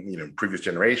honoring previous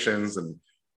generations,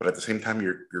 but at the same time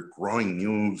you're growing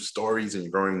new stories and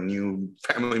you're growing new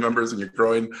family members and you're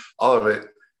growing all of it.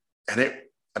 And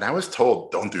I was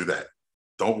told, don't do that.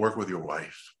 Don't work with your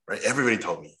wife, right? Everybody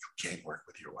told me, you can't work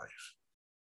with your wife.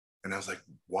 And I was like,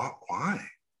 what? Why?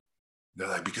 They're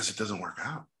like, because it doesn't work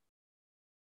out.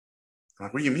 I'm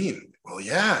like, what do you mean? Well,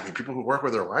 yeah, people who work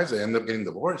with their wives, they end up getting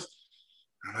divorced.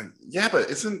 I'm like, yeah, but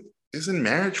isn't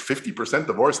marriage 50%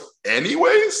 divorced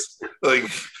anyways?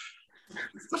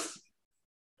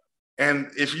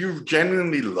 And if you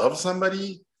genuinely love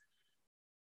somebody,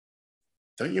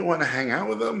 don't you want to hang out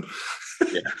with them?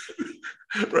 Yeah.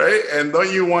 Right? And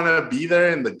don't you want to be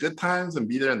there in the good times and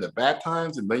be there in the bad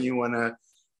times? And don't you want to,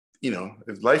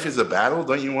 if life is a battle,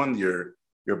 don't you want your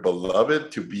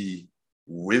beloved to be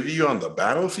with you on the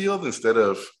battlefield instead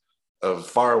of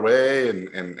far away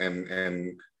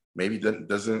and maybe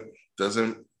doesn't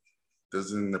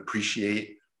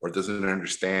appreciate or doesn't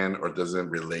understand or doesn't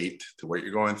relate to what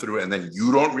you're going through, and then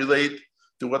you don't relate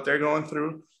to what they're going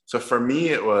through? So for me,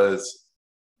 it was,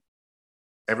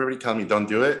 everybody telling me don't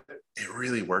do it, it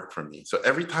really worked for me. So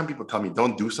every time people tell me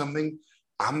don't do something,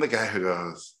 I'm the guy who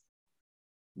goes,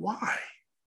 why?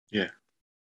 Yeah.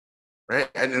 Right.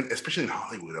 And especially in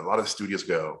Hollywood, a lot of studios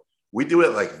go, we do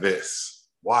it like this.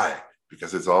 Why?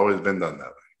 Because it's always been done that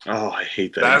way. Oh, I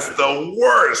hate that. That's the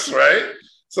worst, right?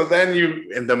 So then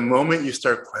and the moment you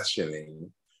start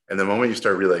questioning, and the moment you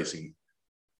start realizing,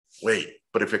 wait,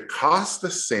 but if it costs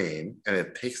the same and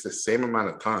it takes the same amount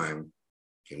of time,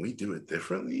 can we do it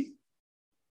differently?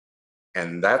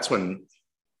 And that's when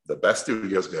the best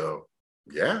studios go,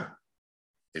 yeah,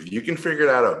 if you can figure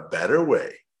out a better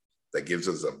way that gives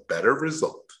us a better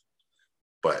result,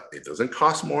 but it doesn't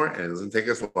cost more and it doesn't take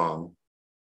as long,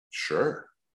 sure.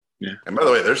 Yeah. And by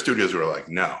the way, there's studios who are like,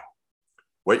 no,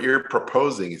 what you're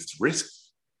proposing is risky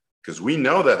because we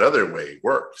know that other way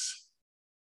works.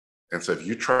 And so if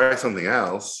you try something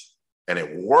else and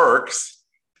it works,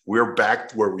 we're back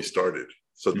to where we started.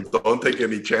 So don't take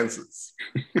any chances.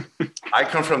 I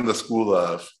come from the school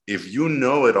of, if you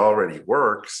know it already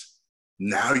works,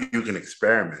 now you can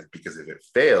experiment, because if it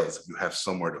fails, you have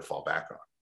somewhere to fall back on.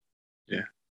 Yeah.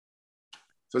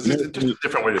 So it's just a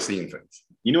different way of seeing things.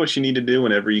 You know what you need to do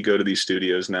whenever you go to these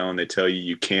studios now and they tell you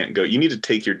you can't go? You need to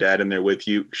take your dad in there with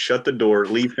you, shut the door,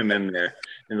 leave him in there,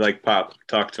 and like, Pop,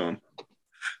 talk to him.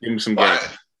 Give him some game.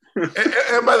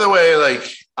 And by the way, like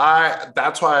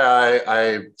that's why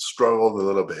I struggled a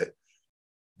little bit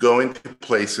going to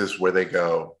places where they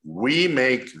go, we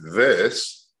make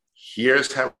this,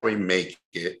 here's how we make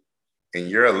it, and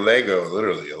you're a Lego,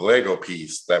 literally a Lego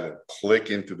piece that will click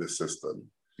into the system.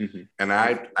 Mm-hmm. And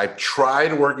I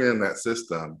tried working in that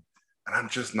system, and I'm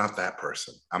just not that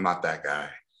person. I'm not that guy.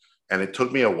 And it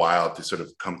took me a while to sort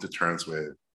of come to terms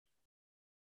with,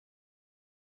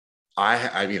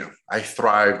 I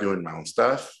thrive doing my own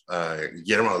stuff.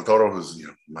 Guillermo del Toro, who's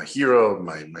my hero,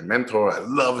 my mentor, I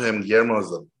love him. Guillermo is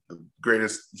the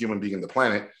greatest human being on the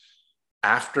planet.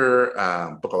 After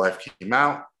Book of Life came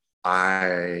out,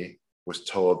 I was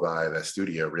told by the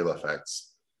studio, Real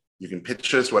Effects, you can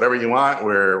pitch us whatever you want.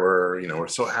 We're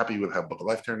so happy with how Book of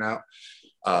Life turned out.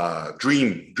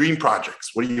 Dream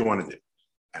projects. What do you want to do?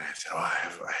 And I said, I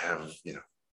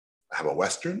have a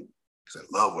Western, because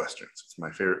I love Westerns. It's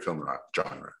my favorite film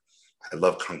genre. I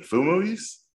love Kung Fu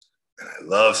movies, and I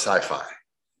love sci-fi.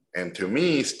 And to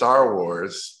me, Star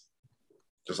Wars,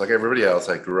 just like everybody else,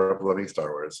 I grew up loving Star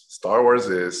Wars. Star Wars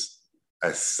is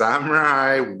a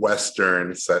samurai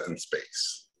Western set in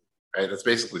space, right? That's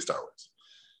basically Star Wars.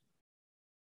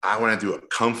 I want to do a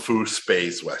Kung Fu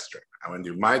space Western. I want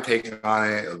to do my take on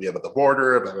it. It'll be about the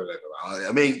border, blah, blah, blah, blah.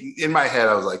 I mean, in my head,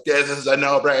 I was like, this is a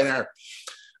no-brainer.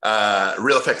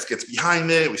 Real Effects gets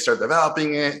behind it. We start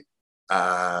developing it.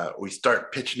 We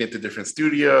start pitching it to different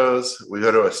studios. We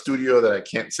go to a studio that I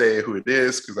can't say who it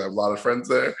is because I have a lot of friends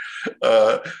there.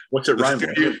 What's it rhyme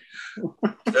with?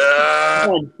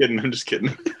 I'm just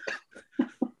kidding.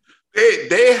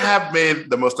 They have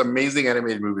made the most amazing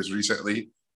animated movies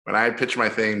recently. When I pitched my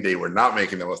thing, they were not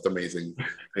making the most amazing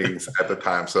things at the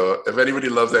time. So if anybody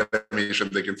loves animation,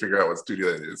 they can figure out what studio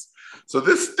it is. So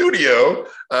this studio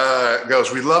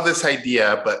goes, we love this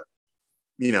idea, but,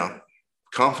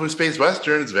 Kung Fu Space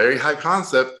Western is very high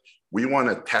concept. We want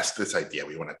to test this idea.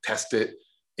 We want to test it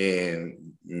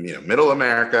in, Middle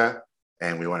America,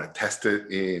 and we want to test it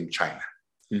in China.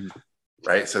 Mm-hmm.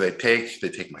 Right? So they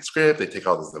take my script, they take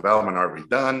all this development already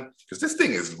done, because this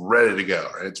thing is ready to go,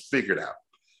 and it's figured out.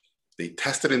 They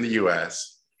test it in the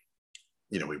US.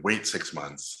 We wait 6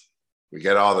 months. We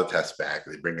get all the tests back.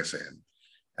 They bring us in.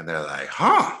 And they're like,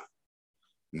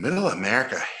 Middle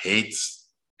America hates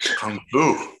Kung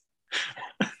Fu.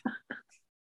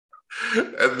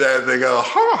 And then they go,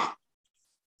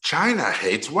 China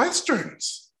hates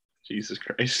Westerns. Jesus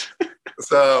Christ.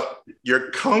 So your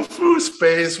Kung Fu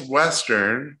space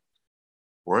Western,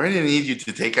 we're going to need you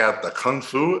to take out the Kung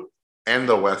Fu and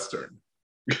the Western.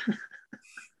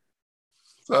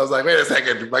 So I was like, wait a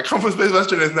second, my Kung Fu Space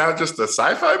Western is now just a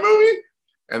sci-fi movie?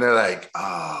 And they're like,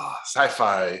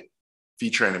 sci-fi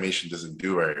feature animation doesn't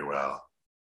do very well.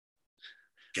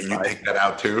 Can you take that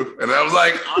out too? And I was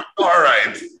like, all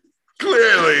right,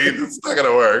 clearly it's not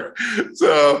gonna work.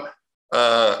 So,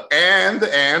 and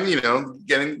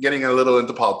getting a little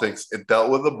into politics, it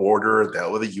dealt with the border, it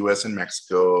dealt with the US and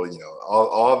Mexico,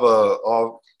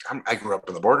 I grew up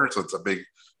in the border, so it's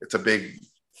a big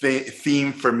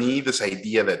theme for me, this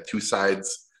idea that two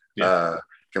sides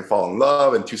can fall in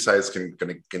love and two sides can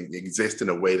exist in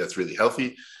a way that's really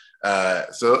healthy.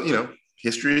 So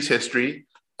history is history.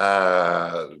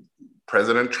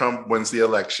 President Trump wins the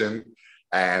election.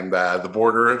 and the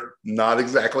border, not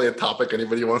exactly a topic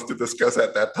anybody wants to discuss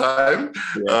at that time.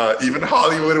 Yeah. Even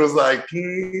Hollywood was like,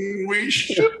 we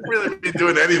shouldn't really be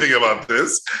doing anything about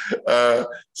this.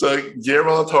 So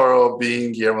Guillermo del Toro,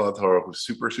 being Guillermo del Toro, was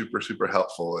super, super, super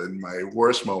helpful in my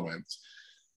worst moments.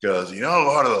 Goes,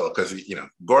 Gordo, because,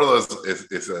 Gordo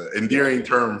is an endearing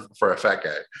term for a fat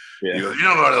guy. Yeah. He goes,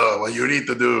 Gordo, what you need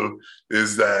to do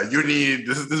is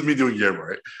this is me doing Guillermo,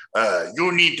 right?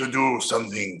 You need to do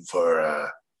something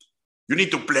you need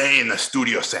to play in a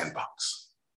studio sandbox.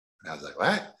 And I was like,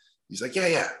 what? He's like,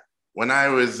 yeah. When I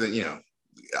was,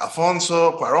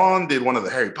 Alfonso Cuarón did one of the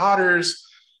Harry Potters.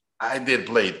 I did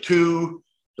Blade 2.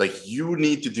 Like, you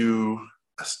need to do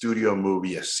a studio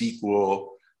movie, a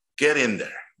sequel. Get in there.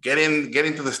 Get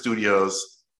into the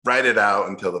studios, write it out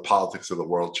until the politics of the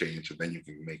world change, and then you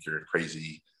can make your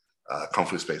crazy Kung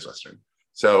Fu space Western.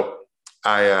 So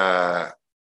the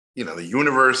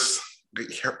universe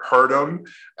heard him.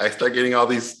 I start getting all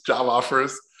these job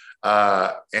offers.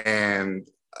 And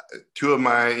two of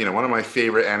my, one of my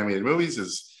favorite animated movies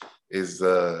is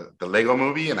the Lego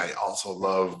movie. And I also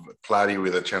love Cloudy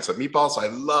with a Chance at Meatballs. So I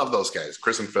love those guys,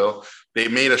 Chris and Phil. They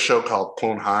made a show called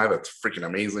Clone High that's freaking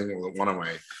amazing. One of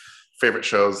my favorite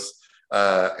shows.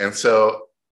 And so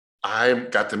I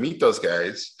got to meet those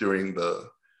guys during the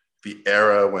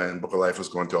era when Book of Life was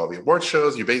going to all the award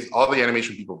shows. All the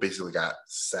animation people basically got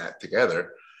sat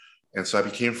together. And so I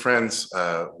became friends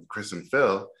with Chris and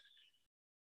Phil.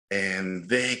 And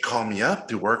they called me up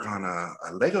to work on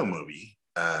a Lego movie.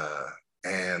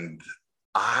 And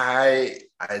I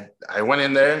went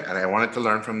in there and I wanted to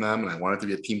learn from them, and I wanted to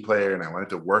be a team player, and I wanted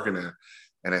to work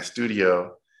in a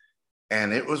studio.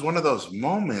 And it was one of those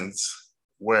moments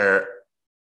where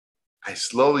I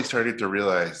slowly started to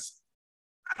realize,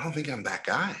 I don't think I'm that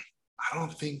guy. I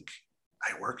don't think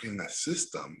I work in that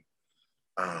system.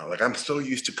 I'm so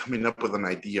used to coming up with an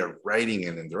idea, writing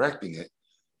it and directing it.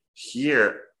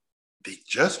 Here, they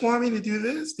just want me to do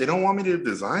this. They don't want me to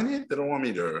design it. They don't want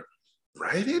me to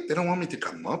write it. They don't want me to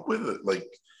come up with it. Like,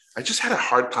 I just had a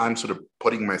hard time sort of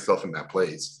putting myself in that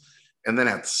place. And then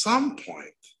at some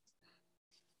point,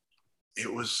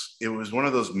 it was one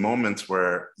of those moments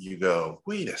where you go,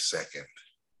 wait a second.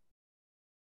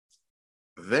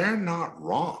 They're not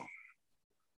wrong.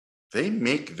 They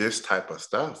make this type of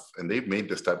stuff, and they've made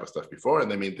this type of stuff before, and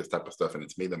they made this type of stuff, and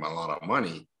it's made them a lot of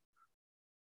money.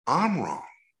 I'm wrong.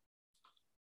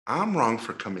 I'm wrong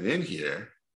for coming in here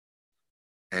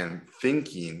and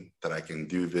thinking that I can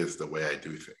do this the way I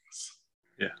do things.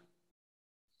 Yeah.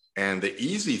 And the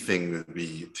easy thing would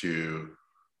be to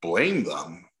blame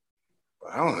them,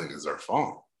 but I don't think it's their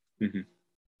fault. Mm-hmm.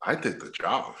 I did the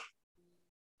job,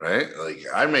 right? Like,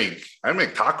 I make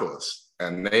tacos,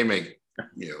 and they make,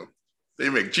 they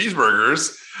make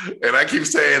cheeseburgers, and I keep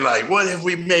saying, like, what if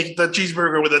we make the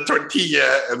cheeseburger with a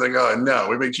tortilla? And they're going, no,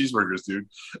 we make cheeseburgers, dude.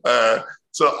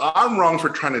 So I'm wrong for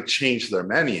trying to change their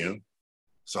menu.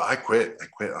 So I quit. I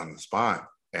quit on the spot,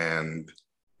 and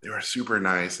they were super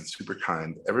nice and super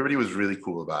kind. Everybody was really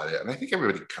cool about it, and I think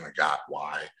everybody kind of got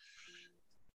why.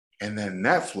 And then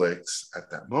Netflix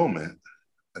at that moment,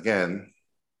 again,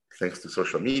 thanks to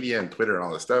social media and Twitter and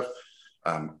all this stuff,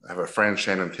 I have a friend,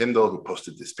 Shannon Tyndall, who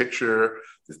posted this picture,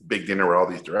 this big dinner with all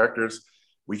these directors.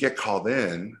 We get called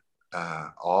in, a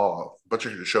bunch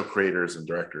of show creators and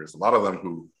directors, a lot of them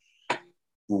who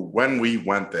when we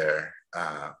went there,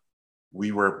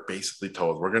 we were basically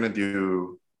told, we're going to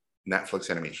do Netflix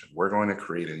animation. We're going to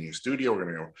create a new studio. We're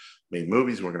going to make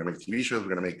movies. We're going to make TV shows.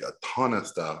 We're going to make a ton of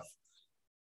stuff.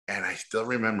 And I still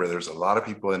remember there's a lot of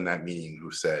people in that meeting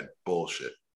who said,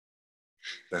 bullshit.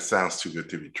 That sounds too good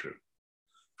to be true.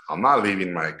 I'm not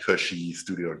leaving my cushy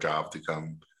studio job to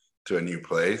come to a new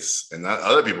place. And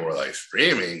other people were like,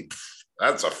 streaming,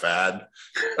 that's a fad.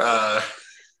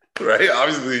 Right?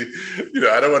 Obviously,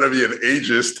 I don't want to be an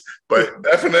ageist, but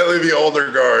definitely the older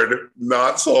guard,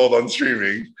 not sold on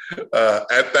streaming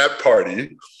at that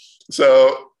party.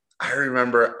 So I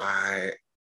remember I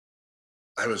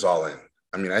was all in.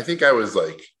 I mean, I think I was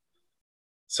like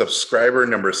subscriber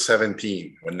number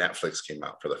 17 when Netflix came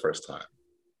out for the first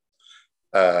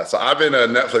time. So I've been a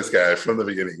Netflix guy from the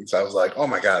beginning. So I was like, oh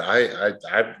my God,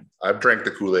 I've drank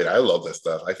the Kool-Aid. I love this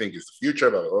stuff. I think it's the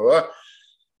future, blah, blah, blah.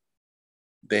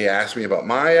 They asked me about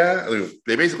Maya.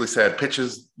 They basically said,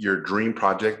 pitches your dream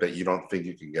project that you don't think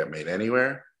you can get made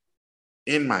anywhere.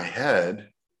 In my head,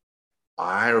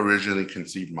 I originally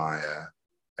conceived Maya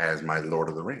as my Lord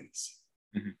of the Rings.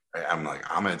 Mm-hmm. I'm like,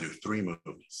 I'm going to do 3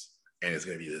 movies, and it's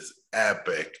going to be this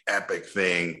epic, epic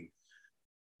thing.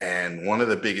 And one of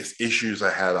the biggest issues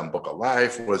I had on Book of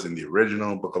Life was in the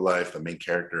original Book of Life, the main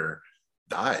character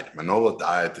died. Manolo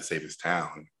died to save his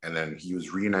town. And then he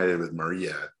was reunited with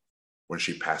Maria when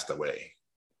she passed away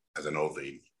as an old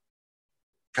lady.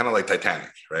 Kind of like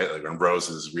Titanic, right? Like when Rose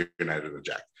is reunited with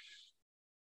Jack.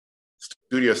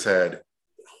 Studio said,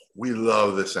 we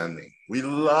love this ending. We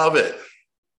love it.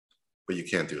 But you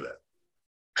can't do that.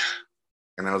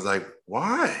 And I was like,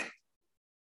 why?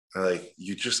 They're like,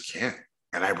 you just can't.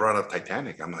 And I brought up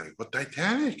Titanic. I'm like, what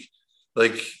Titanic?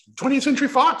 Like 20th Century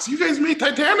Fox, you guys made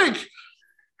Titanic.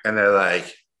 And they're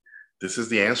like, this is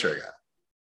the answer I got.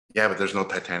 Yeah, but there's no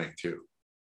Titanic 2.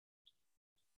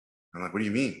 I'm like, what do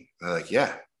you mean? They're like,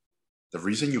 yeah. The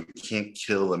reason you can't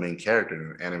kill the main character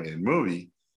in an animated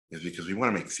movie is because we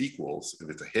want to make sequels if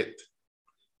it's a hit.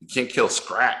 You can't kill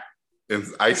Scrat in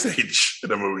Ice Age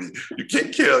in a movie. You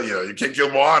can't kill, you can't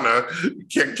kill Moana. You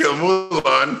can't kill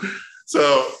Mulan.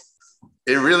 So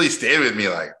it really stayed with me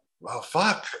like, well,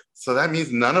 fuck. So that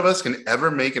means none of us can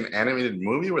ever make an animated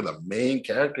movie where the main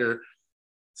character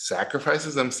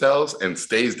sacrifices themselves and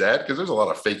stays dead, because there's a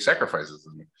lot of fake sacrifices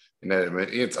in that.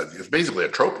 It's basically a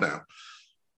trope now.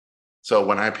 So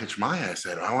when I pitched Maya, I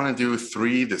said, I want to do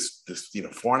this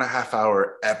 4.5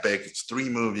 hour epic. It's 3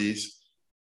 movies.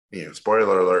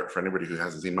 Spoiler alert for anybody who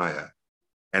hasn't seen Maya.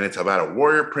 And it's about a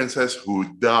warrior princess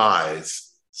who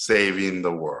dies saving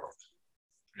the world.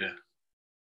 Yeah.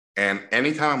 And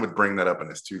anytime I would bring that up in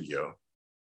the studio,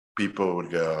 people would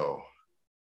go,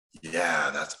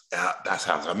 yeah, that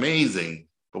sounds amazing,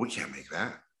 but we can't make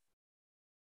that.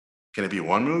 Can it be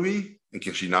one movie? And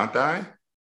can she not die?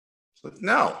 So,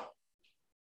 no.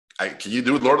 Can you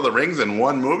do Lord of the Rings in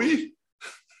one movie?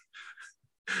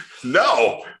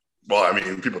 No. Well, I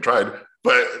mean, people tried,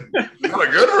 but not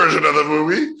a good version of the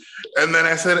movie. And then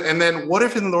I said, and then what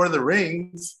if in Lord of the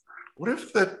Rings, what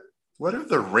if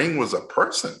the ring was a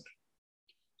person?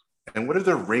 And what if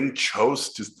the ring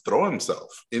chose to throw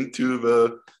himself into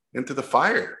the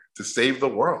fire to save the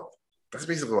world? That's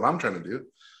basically what I'm trying to do.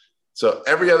 So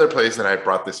every other place that I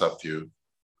brought this up to,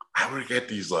 I would get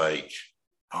these like,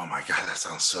 oh my God, that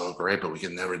sounds so great, but we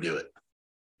can never do it.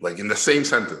 Like in the same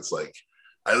sentence, like,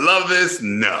 I love this.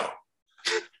 No.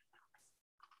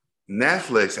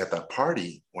 Netflix at that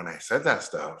party, when I said that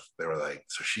stuff, they were like,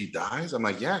 so she dies? I'm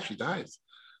like, yeah, she dies.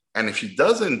 And if she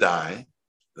doesn't die,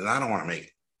 then I don't want to make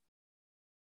it.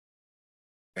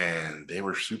 And they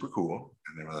were super cool.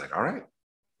 And they were like, all right,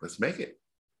 let's make it.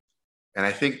 And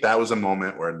I think that was a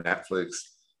moment where Netflix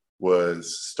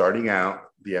was starting out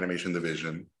the animation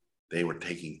division. They were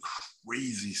taking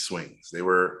crazy swings. They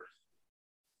were,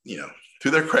 to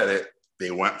their credit,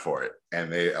 they went for it.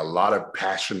 And a lot of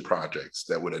passion projects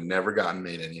that would have never gotten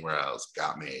made anywhere else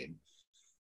got made.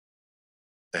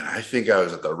 And I think I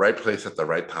was at the right place at the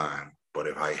right time. But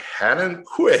if I hadn't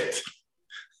quit,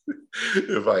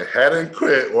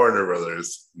 Warner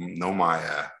Brothers, no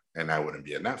Maya, and I wouldn't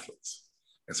be at Netflix.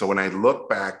 And so when I look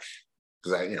back,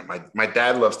 because my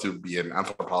dad loves to be an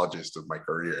anthropologist of my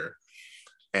career,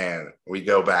 and we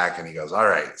go back and he goes, all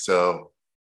right, so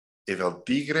if El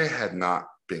Tigre had not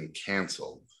been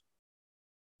canceled,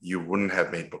 you wouldn't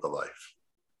have made Book of Life.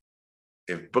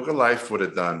 If Book of Life would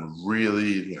have done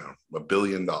really, $1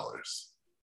 billion,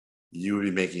 you would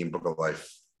be making Book of Life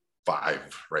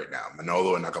 5 right now.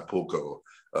 Manolo in Acapulco,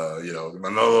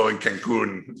 Manolo in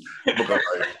Cancun, Book of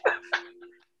Life.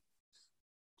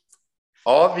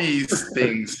 All these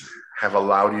things have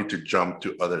allowed you to jump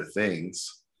to other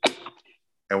things.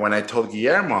 And when I told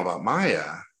Guillermo about Maya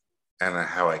and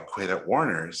how I quit at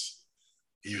Warner's,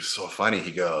 he was so funny.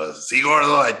 He goes, "See,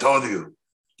 Gordo, I told you,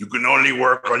 you can only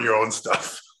work on your own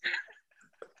stuff."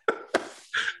 I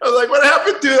was like, what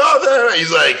happened to all that?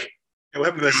 He's like, it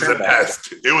was a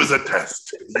test. It was a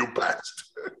test. You passed.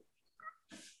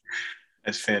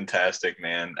 That's fantastic,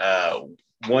 man.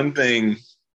 One thing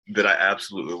that I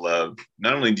absolutely love,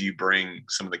 not only do you bring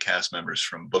some of the cast members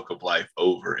from Book of Life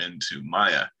over into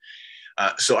Maya,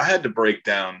 so I had to break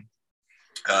down,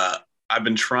 I've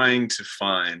been trying to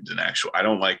find an actual, I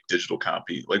don't like digital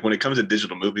copy. Like when it comes to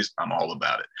digital movies, I'm all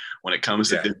about it. When it comes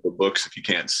to digital books, if you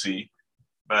can't see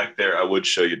back there, I would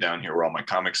show you down here where all my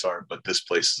comics are, but this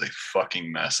place is a fucking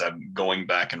mess. I'm going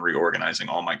back and reorganizing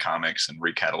all my comics and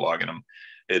recataloging them.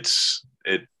 It's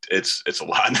a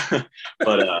lot.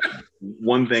 But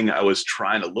one thing I was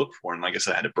trying to look for, and like I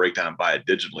said, I had to break down and buy it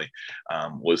digitally,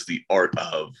 was the art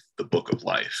of the Book of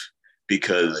Life.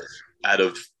 Because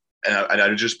and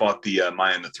I just bought the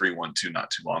Maya and the 312 not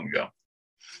too long ago.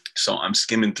 So I'm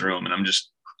skimming through them and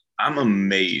I'm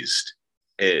amazed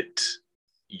at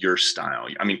your style.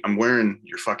 I mean, I'm wearing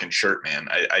your fucking shirt, man.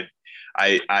 I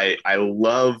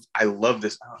love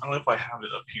this. I don't know if I have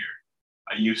it up here.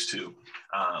 I used to.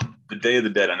 The Day of the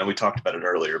Dead, I know we talked about it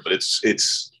earlier, but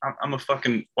I'm a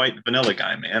fucking white vanilla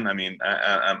guy, man. I mean,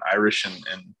 I'm Irish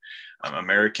and I'm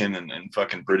American and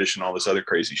fucking British and all this other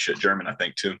crazy shit. German, I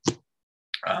think, too.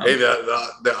 Hey,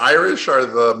 the Irish are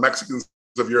the Mexicans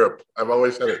of Europe. I've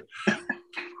always said it.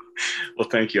 Well,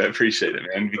 thank you. I appreciate it,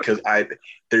 man. Because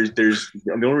there's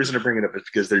the only reason I bring it up is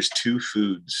because there's two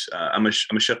foods. I'm a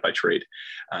chef by trade.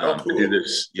 Cool. I do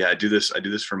this. Yeah, I do this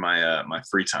for my my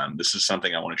free time. This is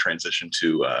something I want to transition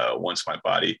to once my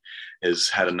body has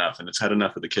had enough, and it's had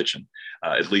enough of the kitchen.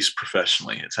 At least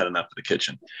professionally, it's had enough of the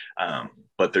kitchen.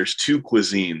 But there's two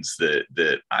cuisines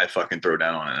that I fucking throw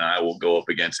down on, and I will go up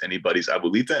against anybody's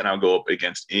abuelita, and I'll go up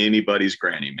against anybody's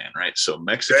granny, man. Right? So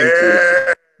Mexican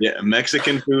food. Yeah,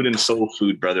 Mexican food and soul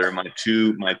food, brother. My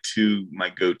go-tos.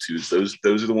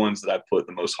 Those are the ones that I put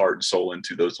the most heart and soul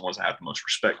into. Those are the ones I have the most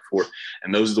respect for,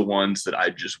 and those are the ones that I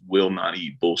just will not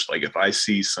eat bullshit. Like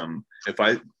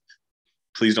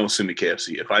please don't sue me,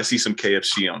 KFC. If I see some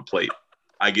KFC on plate,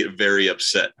 I get very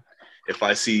upset. If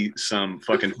I see some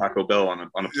fucking Taco Bell on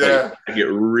a plate, I get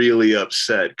really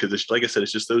upset because, like I said,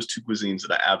 it's just those two cuisines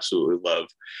that I absolutely love.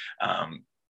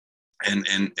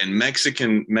 And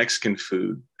Mexican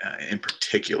food in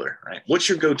particular, right? What's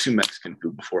your go-to Mexican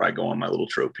food before I go on my little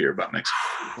trope here about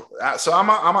Mexico? So I'm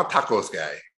a tacos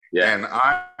guy. Yeah. And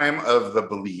I'm of the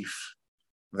belief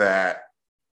that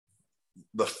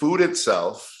the food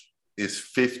itself is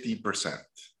 50%.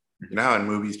 You know how in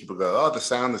movies people go, oh, the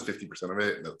sound is 50% of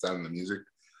it, and the sound and the music.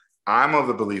 I'm of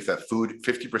the belief that food,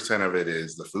 50% of it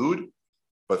is the food,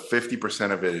 but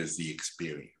 50% of it is the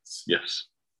experience. Yes.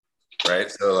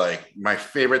 Right? So like my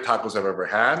favorite tacos I've ever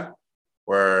had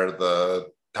were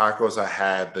the tacos I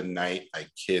had the night I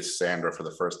kissed Sandra for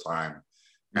the first time.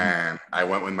 Mm-hmm. And I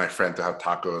went with my friend to have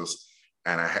tacos,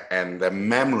 and the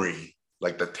memory,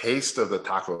 like the taste of the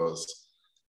tacos,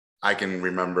 I can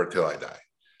remember till I die.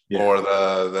 Yeah. Or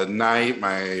the night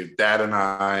my dad and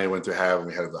I went to have,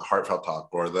 we had the heartfelt talk,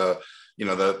 or the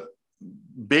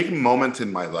big moments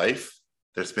in my life,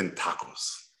 there's been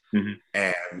tacos. Mm-hmm.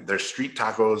 And they're street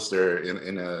tacos. They're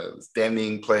in a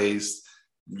standing place.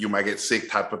 You might get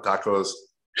sick type of tacos.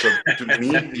 So to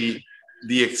me,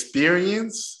 the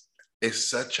experience is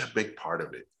such a big part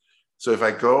of it. So if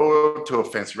I go to a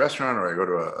fancy restaurant or I go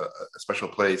to a special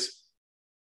place,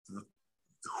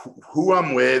 who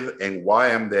I'm with and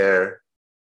why I'm there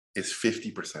is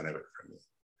 50% of it for me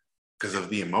because of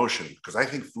the emotion. Because I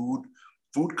think food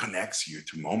connects you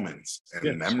to moments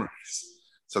and memories.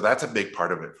 So that's a big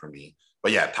part of it for me.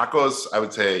 But yeah, tacos, I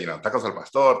would say, tacos al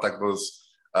pastor,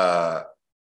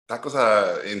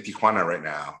 tacos in Tijuana right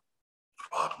now.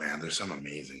 Fuck, man, there's some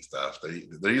amazing stuff.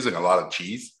 They're using a lot of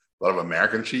cheese, a lot of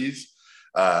American cheese.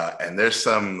 And there's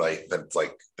some that's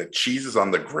like the cheese is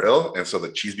on the grill. And so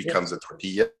the cheese becomes a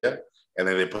tortilla. And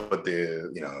then they put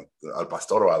the al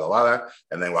pastor or adobada,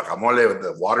 and then guacamole with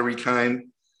the watery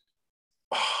kind.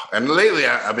 Oh, and lately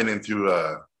I've been into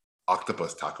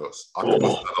octopus tacos.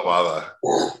 Octopus adobada.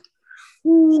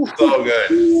 So good.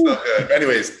 So good.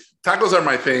 Anyways, tacos are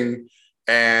my thing.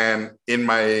 And in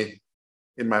my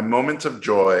moments of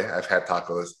joy, I've had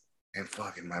tacos. And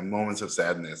fuck, in my moments of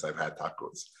sadness, I've had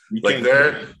tacos. Like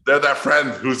they're that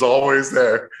friend who's always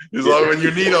there. Who's always, when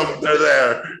you need them, they're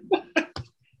there.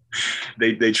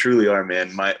 They truly are,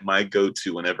 man. My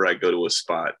go-to whenever I go to a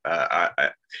spot.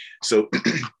 So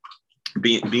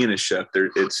being a chef,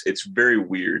 it's very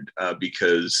weird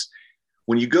because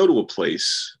when you go to a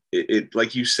place, it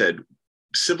like you said,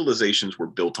 civilizations were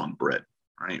built on bread.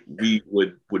 Right. We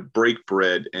would break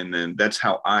bread. And then that's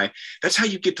how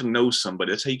you get to know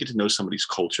somebody. That's how you get to know somebody's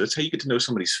culture. That's how you get to know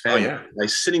somebody's family. Oh, yeah. By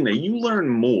sitting there, you learn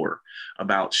more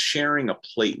about sharing a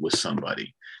plate with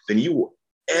somebody than you will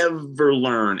ever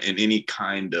learn in any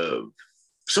kind of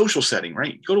social setting,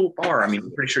 right? You go to a bar. I mean,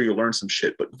 I'm pretty sure you'll learn some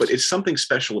shit, but it's something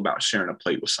special about sharing a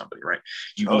plate with somebody, right?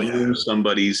 You learn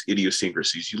somebody's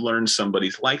idiosyncrasies. You learn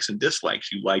somebody's likes and dislikes.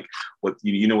 You like what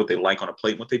what they like on a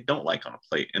plate and what they don't like on a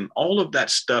plate. And all of that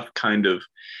stuff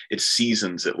it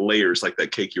seasons, it layers, like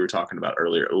that cake you were talking about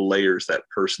earlier, it layers that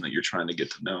person that you're trying to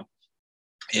get to know.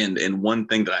 And one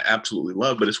thing that I absolutely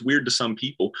love, but it's weird to some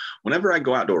people, whenever I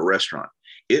go out to a restaurant,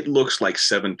 it looks like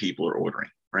 7 people are ordering.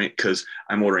 Right? Because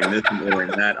I'm ordering this, I'm ordering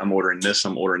that, I'm ordering this,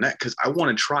 I'm ordering that, because I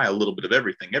want to try a little bit of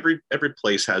everything. Every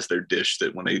place has their dish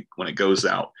that when it goes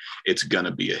out, it's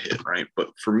gonna be a hit, right?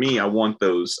 But for me, I want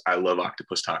those. I love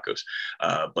octopus tacos,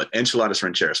 but enchiladas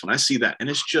rancheras. When I see that, and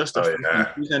it's just a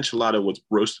enchilada with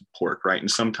roasted pork, right? And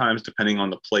sometimes, depending on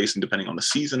the place and depending on the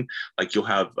season, like you'll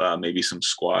have maybe some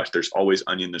squash. There's always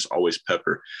onion. There's always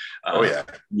pepper.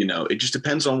 It just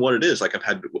depends on what it is. Like I've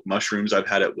had it with mushrooms. I've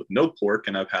had it with no pork,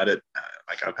 and I've had it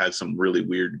like I've had some really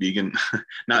weird vegan,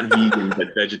 not vegan,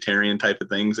 but vegetarian type of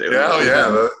things.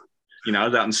 Yeah. You know, I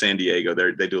was out in San Diego.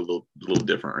 They do a little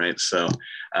different, right? So,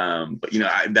 but you know,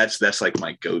 that's like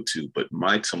my go-to. But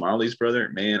my tamales, brother,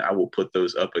 man, I will put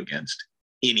those up against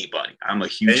anybody. I'm a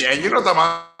huge and you know,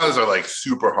 tamales are like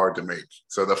super hard to make.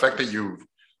 So the fact that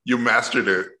you mastered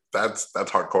it, that's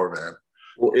hardcore, man.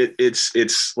 Well,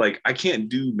 it's like I can't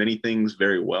do many things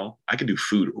very well. I can do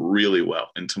food really well.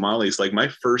 And tamales, like my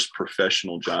first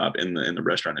professional job in the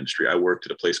restaurant industry, I worked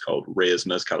at a place called Reyes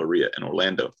Mezcaleria in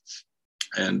Orlando.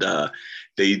 And I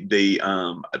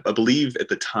believe at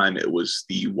the time it was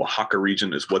the Oaxaca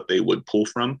region is what they would pull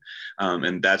from,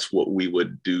 and that's what we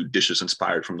would do, dishes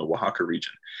inspired from the Oaxaca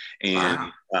region.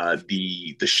 And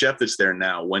the chef that's there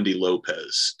now, Wendy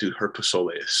Lopez, dude, her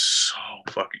pozole is so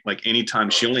fucking like anytime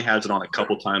she only has it on a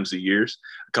couple times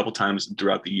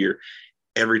throughout the year.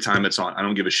 Every time it's on, I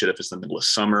don't give a shit if it's the middle of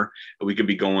summer. We could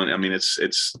be going. I mean,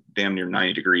 it's damn near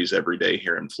 90 degrees every day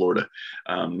here in Florida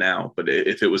now. But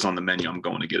if it was on the menu, I'm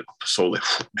going to get a pozole.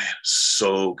 Man,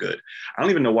 so good. I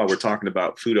don't even know why we're talking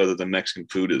about food other than Mexican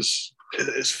food is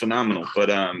phenomenal. But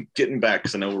getting back,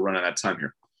 because I know we're running out of time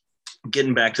here.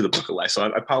 Getting back to the Book of Life. So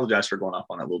I apologize for going off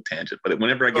on that little tangent. But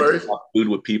whenever I get to talk food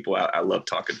with people, I love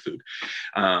talking food.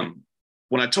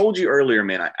 When I told you earlier,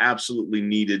 man, I absolutely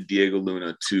needed Diego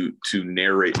Luna to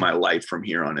narrate my life from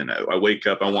here on in. I wake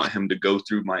up, I want him to go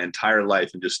through my entire life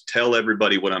and just tell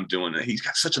everybody what I'm doing. And he's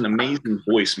got such an amazing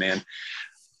voice, man.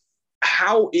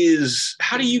 How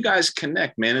do you guys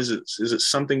connect, man? Is it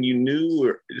something you knew,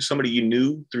 or somebody you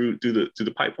knew through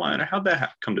the pipeline, or how'd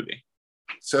that come to be?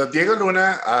 So Diego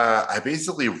Luna, I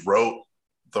basically wrote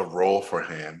the role for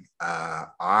him.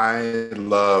 I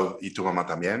love Y Tu Mamá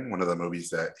También, one of the movies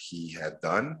that he had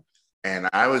done. And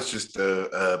I was just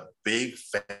a big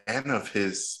fan of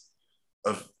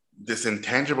this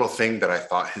intangible thing that I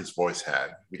thought his voice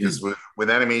had. Because with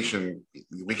animation,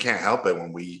 we can't help it.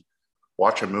 When we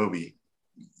watch a movie,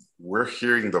 we're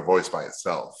hearing the voice by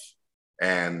itself.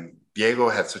 And Diego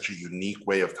had such a unique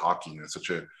way of talking and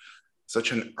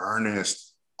such an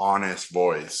earnest, honest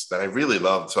voice that I really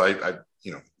loved. So I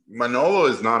Manolo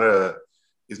is not a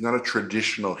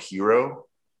traditional hero.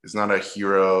 Is not a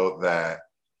hero that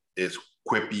is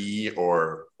quippy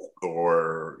or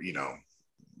bow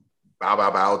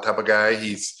bow bow type of guy.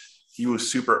 He was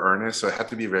super earnest, so it had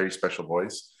to be a very special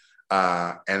voice.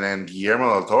 And then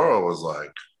Guillermo del Toro was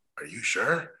like, "Are you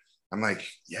sure?" I'm like,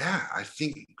 "Yeah, I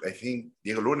think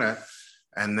Diego Luna."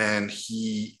 And then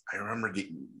I remember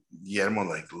Guillermo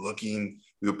like looking.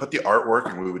 We would put the artwork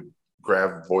and we would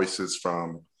grab voices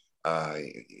from.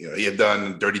 He had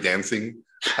done Dirty Dancing,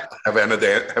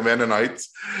 Havana Nights,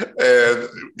 and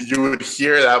you would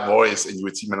hear that voice and you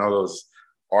would see Manolo's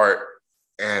art,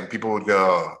 and people would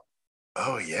go,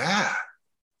 "Oh yeah,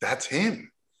 that's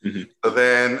him." Mm-hmm. So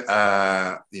then,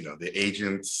 the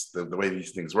agents, the way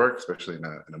these things work, especially in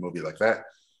a movie like that,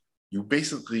 you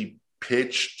basically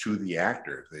pitch to the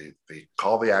actor. They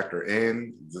call the actor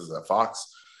in. This is at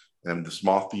Fox and the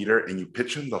small theater, and you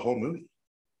pitch him the whole movie.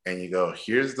 And you go,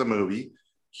 here's the movie,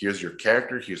 here's your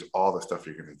character, here's all the stuff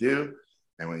you're gonna do.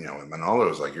 And when Manolo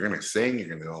was like, you're gonna sing, you're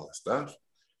gonna do all this stuff.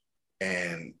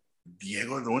 And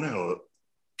Diego Luna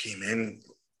came in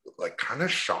like kind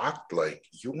of shocked, like,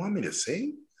 you want me to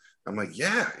sing? I'm like,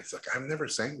 yeah. He's like, I've never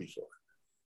sang before.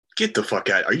 Get the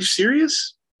fuck out. Are you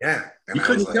serious? Yeah. And you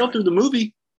couldn't tell through the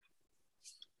movie.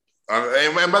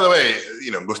 And by the way,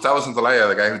 Gustavo Santaolalla,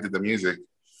 the guy who did the music,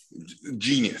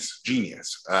 genius.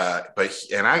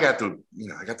 And I got to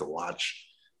watch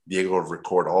Diego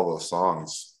record all those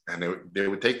songs, and they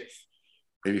would take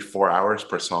maybe 4 hours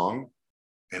per song,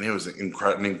 and it was an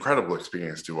incredible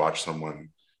experience to watch someone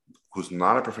who's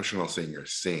not a professional singer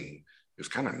sing. It was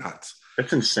kind of nuts.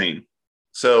 That's insane.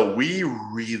 So we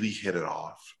really hit it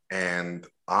off, and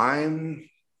I'm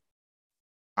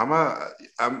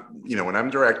when I'm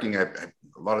directing, a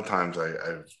lot of times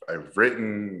I've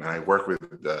written and I work with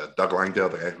Doug Langdale,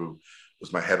 the guy who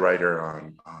was my head writer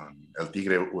on El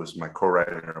Tigre, was my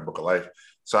co-writer on Book of Life.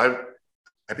 So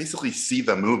I basically see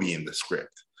the movie in the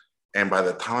script, and by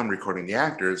the time I'm recording the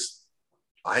actors,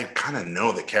 I kind of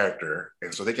know the character,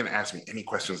 and so they can ask me any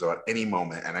questions about any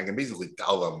moment, and I can basically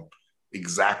tell them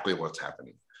exactly what's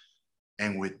happening.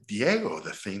 And with Diego,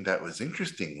 the thing that was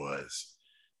interesting was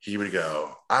he would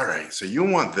go, all right, so you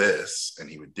want this, and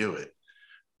he would do it.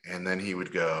 And then he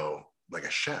would go, like a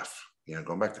chef,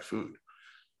 going back to food.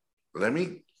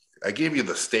 I gave you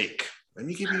the steak. Let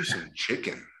me give you some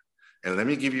chicken. And let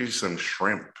me give you some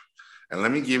shrimp. And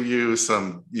let me give you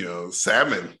some,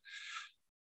 salmon.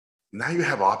 Now you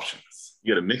have options.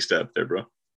 You got a mixed up there, bro.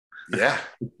 Yeah.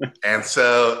 And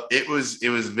so it was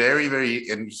very, very,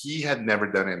 and he had never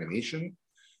done animation.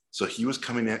 So he was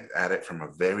coming at it from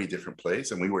a very different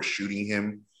place. And we were shooting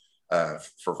him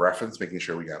for reference, making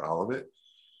sure we got all of it.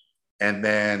 And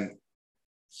then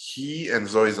he and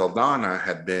Zoe Saldana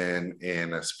had been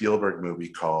in a Spielberg movie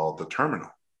called The Terminal.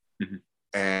 Mm-hmm.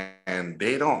 And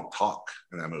they don't talk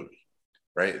in that movie,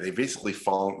 right? They basically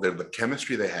fall, the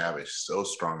chemistry they have is so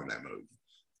strong in that movie.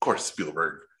 Of course,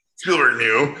 Spielberg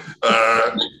knew.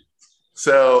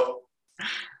 So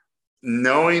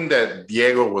knowing that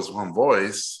Diego was one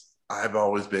voice, I've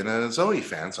always been a Zoe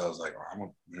fan. So I was like,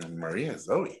 oh, Maria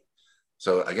Zoe.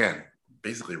 So again,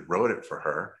 basically wrote it for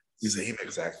her, same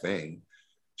exact thing.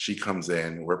 She comes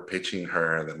in, we're pitching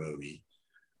her the movie.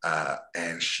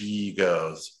 And she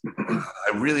goes,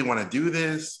 I really want to do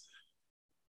this.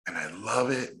 And I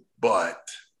love it, but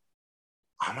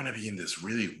I'm going to be in this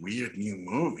really weird new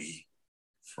movie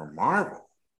for Marvel.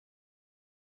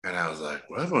 And I was like,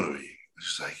 what movie?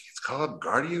 She's like, it's called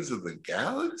Guardians of the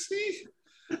Galaxy.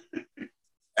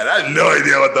 And I had no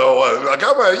idea what the hell was. Like,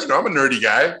 I'm a nerdy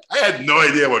guy. I had no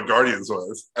idea what Guardians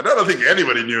was. And I don't think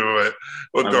anybody knew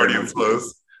what Guardians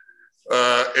was.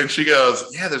 And she goes,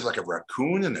 yeah, there's like a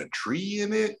raccoon and a tree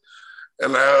in it.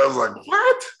 And I was like,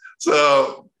 what?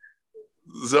 So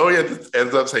Zoe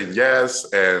ends up saying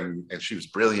yes. And she was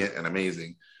brilliant and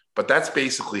amazing. But that's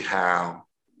basically how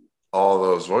all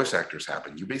those voice actors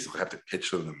happen. You basically have to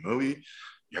pitch them the movie.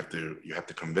 You have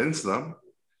to convince them.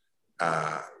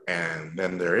 And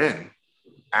then they're in.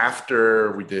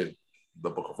 After we did The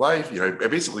Book of Life,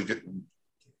 it basically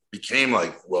became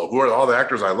like, well, who are all the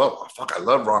actors I love? Oh, fuck, I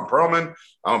love Ron Perlman.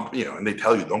 And they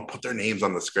tell you, don't put their names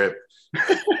on the script.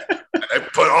 I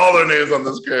put all their names on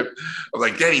the script. I was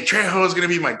like, Danny Trejo is going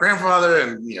to be my grandfather,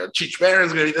 and Cheech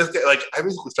Marin's going to be this guy. Like, I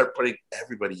basically start putting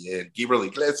everybody in. Gabriel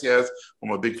Iglesias, who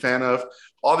I'm a big fan of,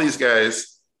 all these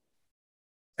guys.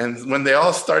 And when they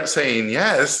all start saying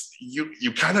yes,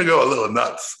 you kind of go a little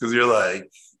nuts because you're like,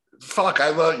 fuck, I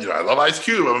love Ice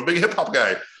Cube. I'm a big hip hop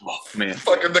guy. Oh man,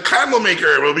 fucking the candle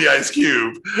maker will be Ice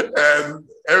Cube, and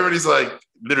everybody's like,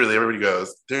 literally, everybody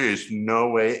goes, there is no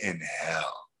way in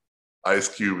hell Ice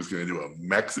Cube is going to do a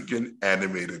Mexican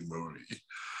animated movie.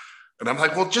 And I'm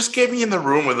like, well, just get me in the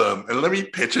room with him and let me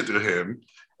pitch it to him,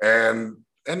 and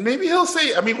maybe he'll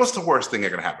say, I mean, what's the worst thing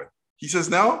that can happen? He says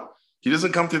no. He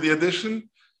doesn't come to the audition.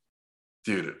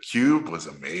 Dude, Cube was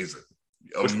amazing.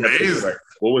 Amazing.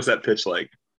 What was that pitch like?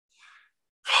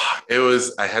 It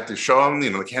was, I had to show him,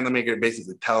 the candle maker,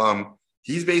 basically tell him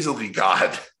he's basically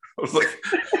God. I was like,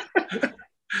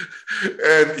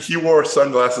 and he wore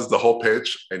sunglasses the whole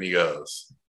pitch, and he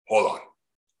goes, hold on,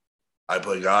 I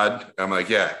play God? And I'm like,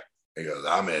 yeah. He goes,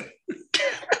 I'm in.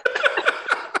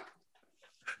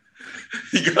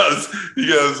 He goes,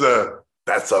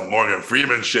 that's some Morgan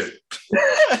Freeman shit.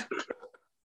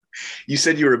 You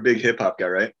said you were a big hip hop guy,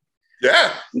 right?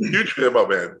 Yeah, huge hip hop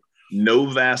man. No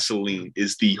Vaseline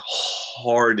is the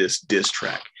hardest diss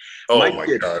track. Oh my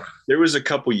God. There was a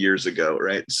couple years ago,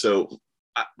 right? So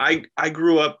I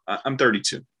grew up, I'm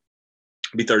 32.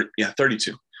 Be 30, yeah,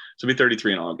 32. So I'll be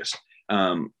 33 in August.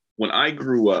 When I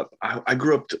grew up, I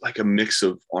grew up to like a mix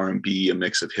of R&B, a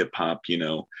mix of hip hop,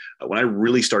 when I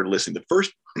really started listening,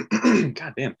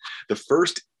 the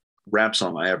first rap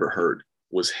song I ever heard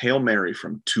was Hail Mary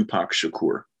from Tupac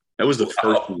Shakur. That was the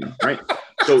first one, right?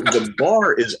 So the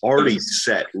bar is already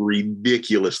set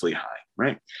ridiculously high,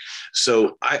 right?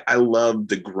 So I loved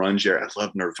the grunge era. I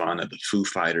loved Nirvana, the Foo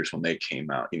Fighters when they came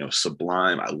out,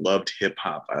 Sublime. I loved hip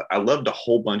hop. I loved a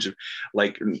whole bunch of,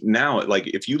 like, now, like,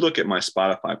 if you look at my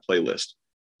Spotify playlist,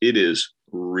 it is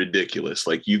ridiculous.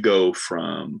 Like, you go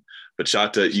from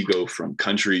bachata, you go from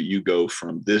country, you go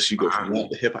from this, you go from that,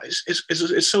 the hip hop.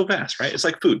 It's so vast, right? It's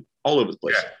like food all over the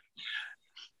place. Yeah.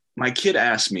 My kid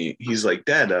asked me, he's like,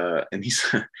 Dad, and he's,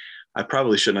 I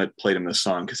probably shouldn't have played him this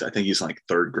song because I think he's like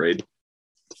third grade.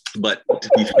 But to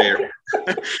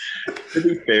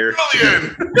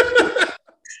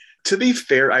be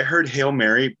fair, I heard Hail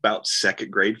Mary about second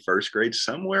grade, first grade,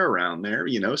 somewhere around there,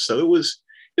 so it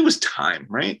was time,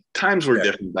 right? Times were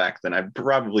different back then. I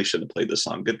probably shouldn't have played this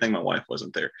song. Good thing my wife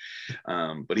wasn't there.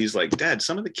 But he's like, Dad,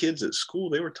 some of the kids at school,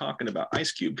 they were talking about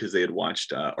Ice Cube because they had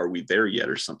watched Are We There Yet?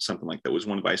 Or something like that. It was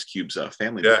one of Ice Cube's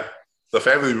family movies. The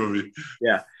family movie.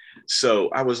 Yeah. So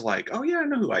I was like, oh yeah, I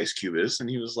know who Ice Cube is. And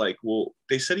he was like, well,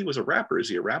 they said he was a rapper. Is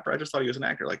he a rapper? I just thought he was an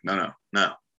actor. Like, no.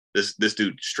 This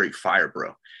dude straight fire,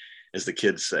 bro, as the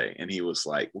kids say. And he was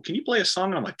like, well, can you play a song?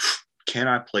 And I'm like, can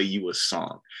I play you a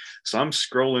song? So I'm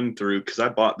scrolling through because I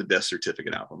bought the Death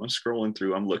Certificate album. I'm scrolling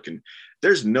through, I'm looking.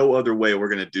 There's no other way we're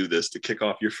going to do this to kick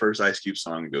off your first Ice Cube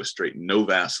song and go straight, no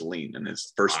Vaseline. And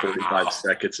his first 45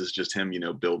 seconds is just him,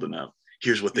 building up.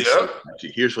 Here's what they say about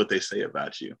you. Here's what they say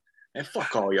about you. And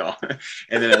fuck all y'all.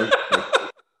 And then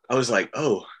I was like,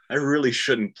 oh, I really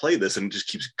shouldn't play this. And it just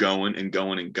keeps going and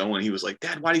going and going. He was like,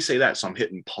 Dad, why do you say that? So I'm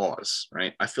hitting pause,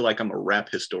 right? I feel like I'm a rap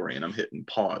historian. I'm hitting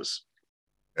pause.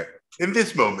 In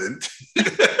this moment.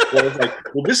 Well, I was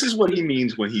like, well, this is what he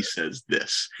means when he says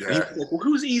this. Yeah. And he was like, well,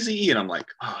 who's Eazy-E? And I'm like,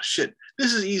 oh, shit,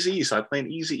 this is Eazy-E. So I play an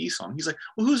Eazy-E song. He's like,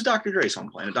 well, who's Dr. Dre? So I'm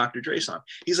playing a Dr. Dre song.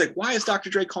 He's like, why is Dr.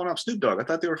 Dre calling out Snoop Dogg? I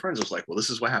thought they were friends. I was like, well, this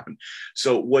is what happened.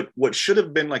 So what should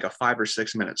have been like a 5 or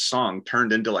 6 minute song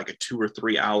turned into like a 2 or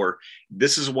 3 hour.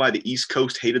 This is why the East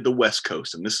Coast hated the West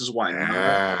Coast. And this is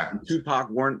why Tupac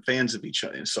weren't fans of each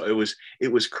other. And so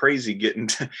it was crazy getting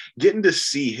to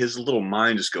see his little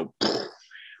mind just go,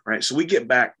 right. So we get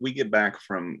back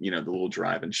from, the little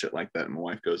drive and shit like that. And my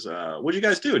wife goes, what'd you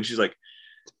guys do? And she's like,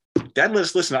 Dad, let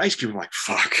us listen to Ice Cube. I'm like,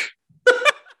 fuck.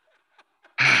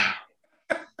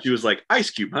 She was like, Ice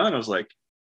Cube, huh? And I was like,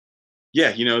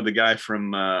 yeah, the guy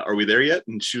from, Are We There Yet?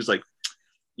 And she was like,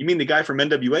 you mean the guy from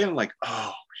NWA? And I'm like,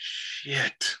 oh,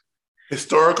 shit.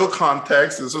 Historical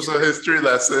context. This was a history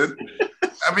lesson.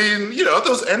 I mean,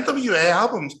 those NWA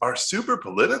albums are super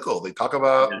political. They talk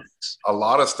about a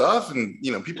lot of stuff. And,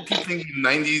 people keep thinking the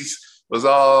 90s was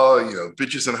all,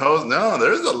 bitches and hoes. No,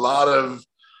 there's a lot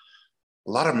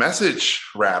of message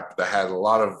rap that had a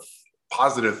lot of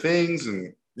positive things.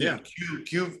 And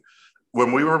Q,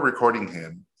 when we were recording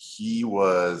him, he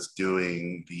was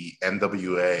doing the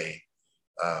NWA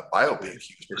biopic.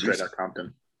 He was straight out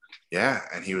Compton. Yeah,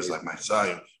 and he was like, my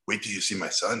son, wait till you see my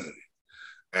son.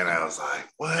 And I was like,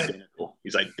 what? Identical.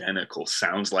 He's identical.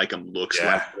 Sounds like him, looks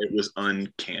like him. It was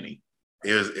uncanny.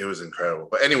 It was incredible.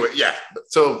 But anyway, yeah.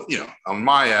 So, on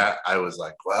my I was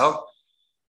like, well,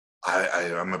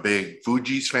 I'm a big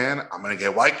Fugees fan. I'm going to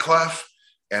get White Clef.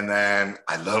 And then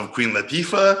I love Queen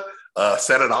Latifah.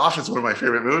 Set It Off is one of my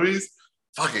favorite movies.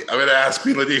 Fuck it. I'm going to ask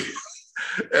Queen Latifah.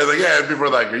 And people are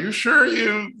like, are you sure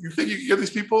you think you can get these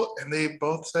people? And they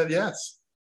both said yes.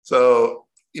 So,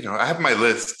 I have my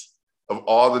list of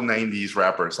all the 90s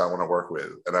rappers I want to work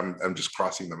with. And I'm just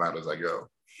crossing them out as I go.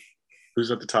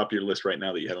 Who's at the top of your list right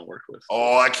now that you haven't worked with?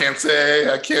 Oh, I can't say,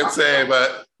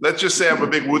 but let's just say I'm a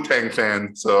big Wu-Tang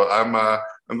fan. So I'm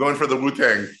going for the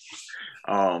Wu-Tang.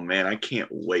 Oh man, I can't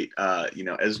wait.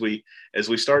 As we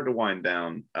start to wind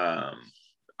down,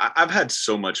 I've had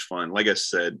so much fun. Like I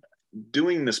said,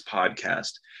 doing this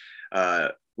podcast,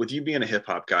 with you being a hip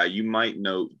hop guy, you might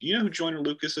know. Do you know who Joyner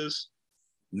Lucas is?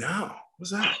 No,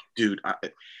 what's that? Dude,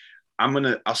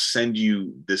 I'll send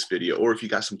you this video, or if you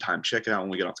got some time, check it out when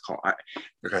we get off the call.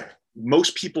 Okay.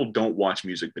 Most people don't watch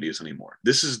music videos anymore.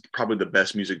 This is probably the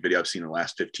best music video I've seen in the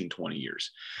last 15, 20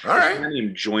 years. All right. This guy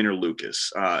named Joyner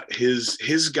Lucas.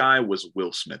 His guy was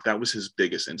Will Smith. That was his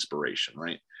biggest inspiration,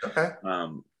 right? Okay.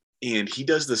 And he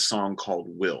does this song called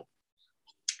Will.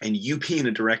 And you being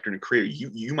a director and a creator,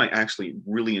 you might actually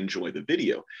really enjoy the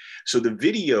video. So the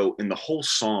video and the whole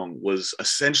song was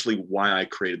essentially why I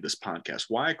created this podcast.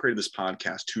 Why I created this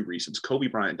podcast, 2 reasons. Kobe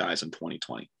Bryant dies in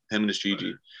 2020. Him and his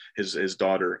Gigi, his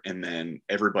daughter, and then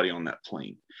everybody on that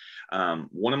plane.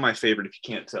 One of my favorite, if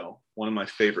you can't tell, one of my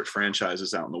favorite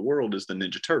franchises out in the world is the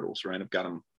Ninja Turtles, right? I've got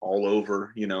them all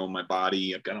over, my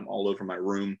body. I've got them all over my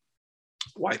room.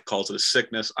 Wife calls it a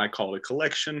sickness. I call it a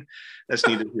collection. That's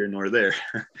neither here nor there.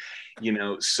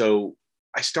 So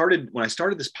when I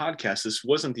started this podcast, this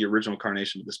wasn't the original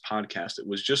incarnation of this podcast. It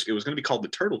was going to be called the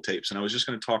Turtle Tapes. And I was just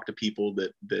going to talk to people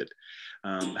that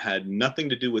had nothing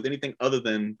to do with anything other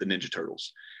than the Ninja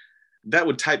Turtles. That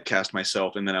would typecast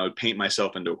myself. And then I would paint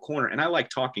myself into a corner. And I like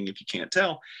talking, if you can't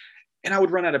tell. And I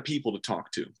would run out of people to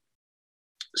talk to.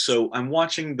 So I'm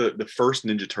watching the first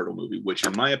Ninja Turtle movie, which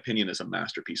in my opinion is a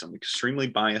masterpiece. I'm extremely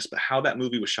biased, but how that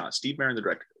movie was shot, Steve Barron, the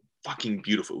director, fucking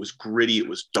beautiful. It was gritty. It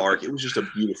was dark. It was just a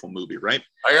beautiful movie, right?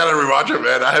 I got to rewatch it,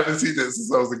 man. I haven't seen this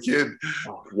since I was a kid.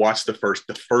 Watch the first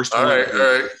all one. Right, all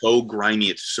right. So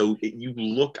grimy.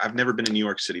 I've never been in New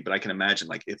York City, but I can imagine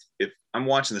like if I'm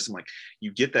watching this, I'm like, you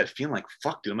get that feeling like,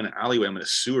 fuck, dude, I'm in an alleyway. I'm in a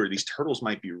sewer. These turtles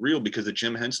might be real because the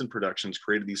Jim Henson Productions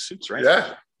created these suits, right?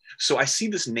 Yeah. So I see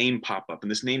this name pop up,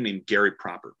 and this name named Gary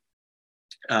Proper.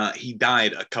 He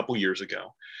died a couple years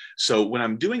ago. So when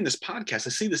I'm doing this podcast, I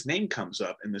see this name comes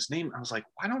up, and this name, I was like,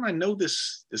 why don't I know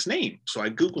this name? So I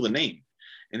Google the name,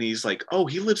 and he's like, oh,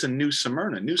 he lives in New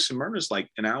Smyrna. New Smyrna is like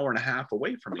an hour and a half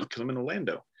away from me because I'm in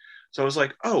Orlando. So I was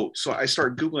like, oh, so I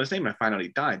started Googling his name, and I find out he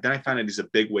died. Then I found out he's a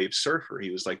big wave surfer.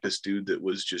 He was like this dude that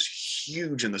was just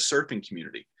huge in the surfing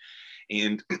community.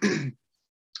 And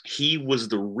he was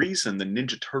the reason the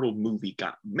Ninja Turtle movie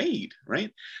got made,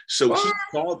 right? So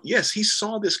he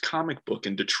saw this comic book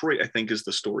in Detroit, I think is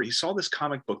the story. He saw this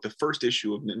comic book, the first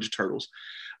issue of Ninja Turtles,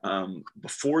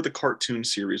 before the cartoon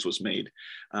series was made.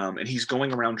 And he's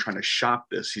going around trying to shop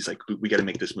this. He's like, we got to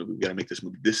make this movie. We got to make this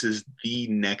movie. This is the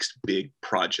next big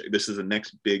project. This is the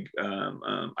next big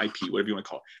IP, whatever you want to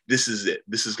call it. This is it.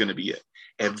 This is going to be it.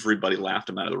 Everybody laughed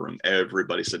him out of the room.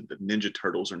 Everybody said the Ninja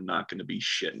Turtles are not going to be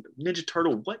shit. Ninja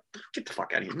Turtle, what? Get the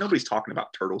fuck out of here. Nobody's talking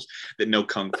about turtles that know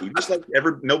kung fu. Just like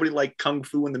nobody liked kung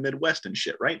fu in the Midwest and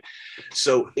shit, right?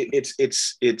 So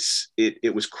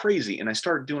it was crazy. And I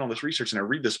started doing all this research, and I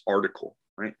read this article,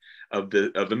 right, of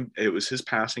him. It was his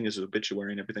passing, his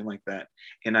obituary, and everything like that.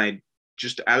 And I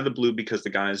just out of the blue, because the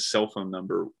guy's cell phone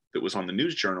number that was on the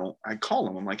news journal, I call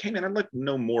him. I'm like, hey man, I'd like to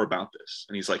know more about this.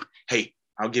 And he's like, hey,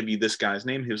 I'll give you this guy's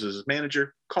name. He was his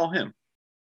manager. Call him.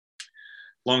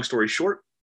 Long story short,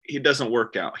 it doesn't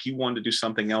work out. He wanted to do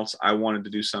something else. I wanted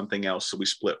to do something else. So we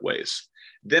split ways.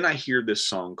 Then I hear this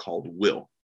song called Will,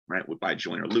 right, by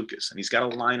Joyner Lucas. And he's got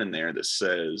a line in there that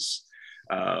says,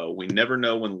 we never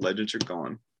know when legends are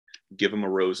gone. Give them a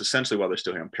rose, essentially while they're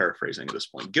still here. I'm paraphrasing at this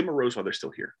point. Give them a rose while they're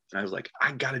still here. And I was like,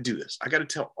 I got to do this. I got to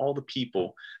tell all the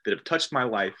people that have touched my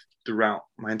life throughout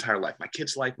my entire life, my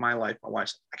kids' life, my life, my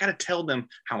wife's life. I got to tell them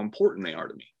how important they are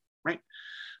to me, right?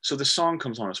 So the song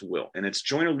comes on as Will, and it's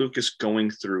Joyner Lucas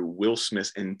going through Will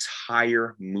Smith's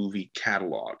entire movie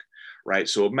catalog, right?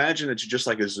 So imagine it's just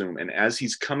like a Zoom, and as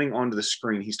he's coming onto the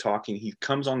screen, he's talking, he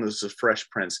comes on as the Fresh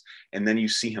Prince, and then you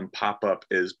see him pop up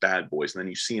as Bad Boys, and then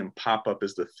you see him pop up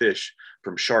as the fish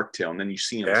from Shark Tale, and then you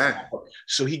see him pop up.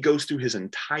 So he goes through his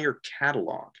entire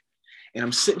catalog, and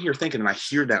I'm sitting here thinking, and I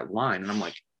hear that line, and I'm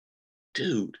like,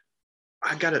 dude,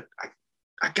 I gotta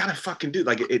fucking do,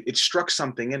 like, it struck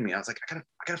something in me. I was like, I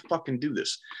gotta fucking do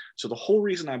this. So the whole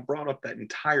reason I brought up that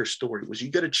entire story was, you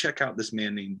got to check out this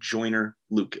man named Joyner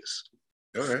Lucas.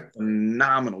 Okay.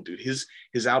 Phenomenal dude. His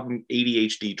album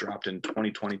ADHD dropped in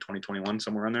 2020, 2021,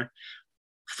 somewhere on there.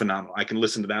 Phenomenal. I can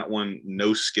listen to that one,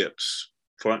 no skips,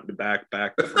 front to back,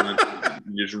 back to front,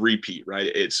 just repeat, right?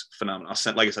 It's phenomenal. I'll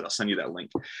send you that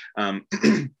link.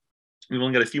 We've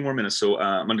only got a few more minutes, so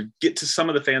I'm going to get to some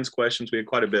of the fans' questions. We had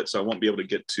quite a bit, so I won't be able to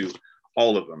get to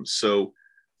all of them. So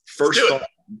first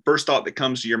thought that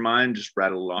comes to your mind, just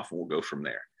rattle it off and we'll go from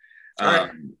there.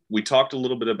 Right. We talked a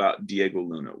little bit about Diego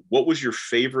Luna. What was your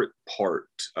favorite part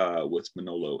with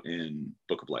Manolo in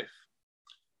Book of Life?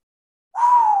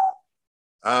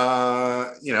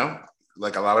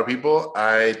 Like a lot of people,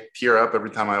 I tear up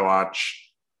every time I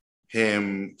watch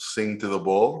him sing to the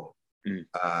bull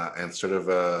and sort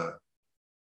of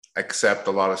accept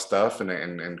a lot of stuff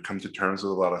and come to terms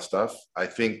with a lot of stuff. I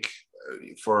think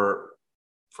for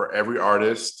every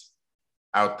artist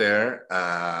out there,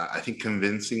 I think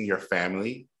convincing your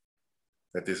family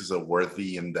that this is a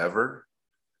worthy endeavor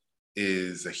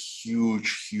is a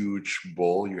huge, huge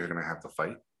bull you're going to have to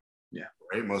fight. Yeah.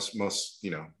 Right. Most,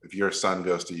 if your son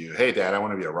goes to you, hey, Dad, I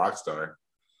want to be a rock star.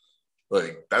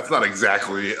 Like, that's not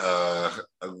exactly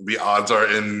the odds are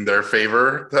in their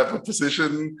favor type of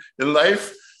position in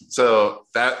life. So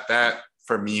that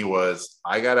for me was,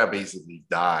 I gotta basically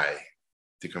die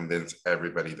to convince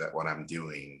everybody that what I'm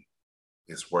doing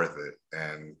is worth it.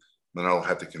 And Manolo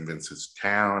had to convince his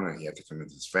town, and he had to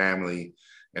convince his family,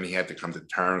 and he had to come to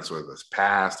terms with his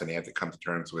past, and he had to come to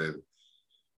terms with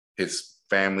his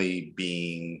family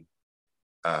being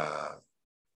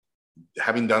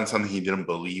having done something he didn't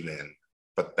believe in.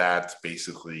 But that's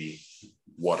basically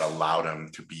what allowed him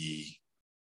to be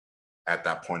at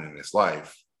that point in his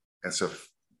life. And so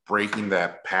breaking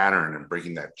that pattern and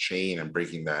breaking that chain and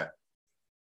breaking that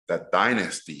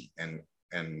dynasty. And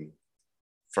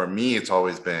for me, it's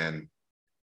always been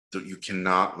that you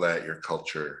cannot let your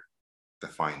culture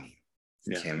define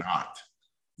you. You cannot.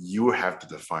 You have to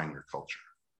define your culture,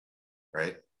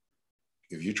 right?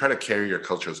 If you try to carry your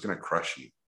culture, it's going to crush you.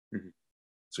 Mm-hmm.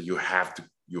 So you have to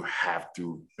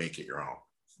make it your own.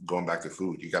 Going back to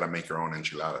food, you got to make your own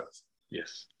enchiladas.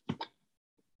 Yes.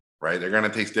 Right? They're going to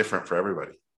taste different for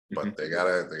everybody, but they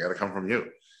gotta come from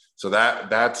you. So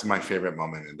that's my favorite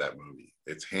moment in that movie.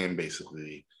 It's him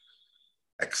basically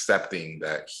accepting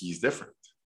that he's different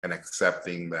and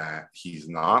accepting that he's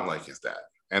not like his dad.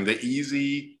 And the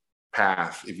easy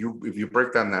path, if you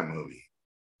break down that movie,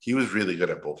 he was really good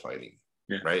at bullfighting,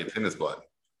 right? It's in his blood.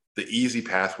 The easy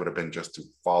path would have been just to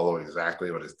follow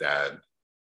exactly what his dad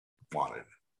wanted.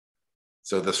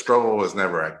 So the struggle was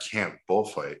never, I can't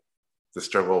bullfight. The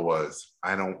struggle was,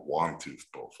 I don't want to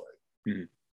bullfight. Mm-hmm.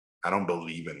 I don't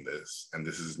believe in this, and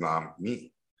this is not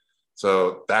me.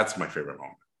 So that's my favorite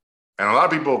moment. And a lot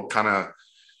of people kind of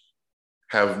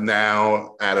have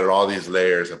now added all these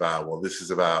layers about, well, this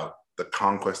is about the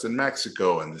conquest in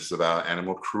Mexico, and this is about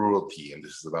animal cruelty, and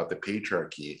this is about the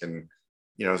patriarchy. And,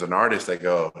 you know, as an artist, I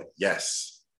go,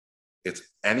 yes, it's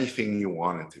anything you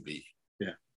want it to be.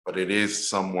 Yeah. But it is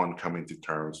someone coming to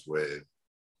terms with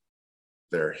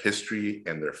their history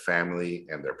and their family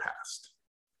and their past.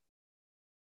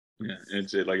 Yeah,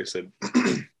 it's like I said,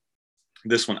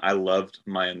 this one, I loved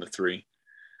Maya and the Three,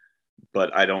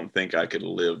 but I don't think I could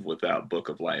live without Book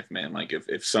of Life, man. Like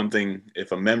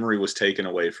if a memory was taken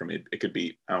away from it, it could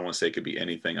be, I don't want to say it could be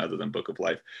anything other than Book of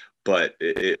Life, but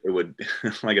it would,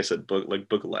 like I said,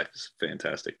 Book of Life is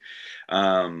fantastic.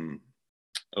 No,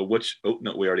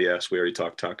 we already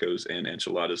talked tacos and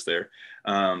enchiladas there.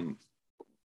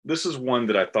 This is one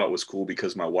that I thought was cool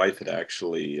because my wife had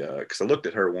actually, because I looked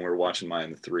at her when we were watching Maya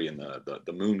and the Three and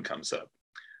the moon comes up.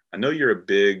 I know you're a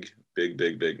big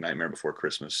Nightmare Before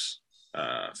Christmas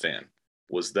fan.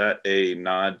 Was that a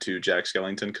nod to Jack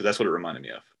Skellington? Because that's what it reminded me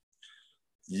of.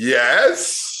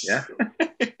 Yes. Yeah.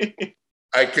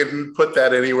 I couldn't put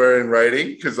that anywhere in writing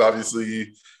because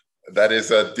obviously that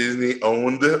is a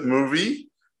Disney-owned movie.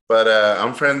 But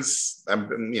I'm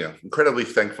incredibly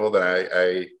thankful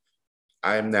that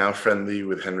I'm now friendly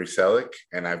with Henry Selick,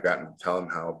 and I've gotten to tell him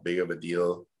how big of a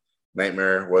deal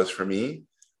Nightmare was for me.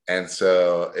 And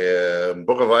so in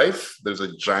Book of Life, there's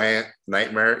a giant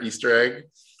Nightmare Easter egg,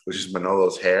 which is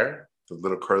Manolo's hair, the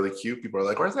little curly Q. People are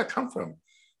like, where does that come from?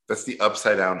 That's the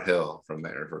upside down hill from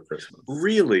Nightmare Before Christmas.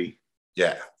 Really?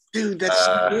 Yeah. Dude, that's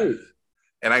so cool.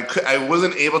 And I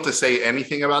wasn't able to say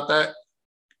anything about that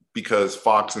because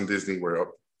Fox and Disney were,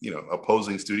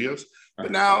 opposing studios.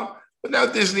 But now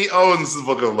Disney owns the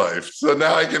Book of Life. So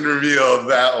now I can reveal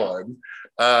that one.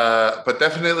 But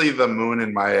definitely the moon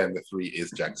in Maya and the Three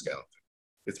is Jack Skellington.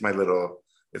 It's my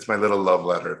little love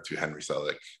letter to Henry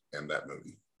Selick and that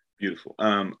movie. Beautiful.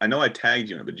 I know I tagged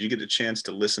you in it, but did you get a chance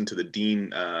to listen to the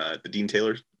Dean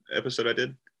Taylor episode I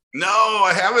did? No,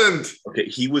 I haven't. Okay,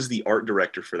 he was the art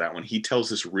director for that one. He tells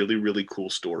this really, really cool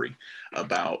story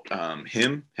about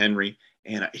him, Henry,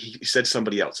 and he said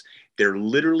somebody else. They're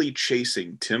literally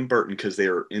chasing Tim Burton because they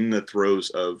are in the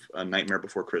throes of A Nightmare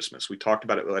Before Christmas. We talked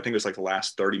about it. I think it was like the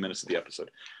last 30 minutes of the episode.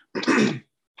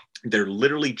 They're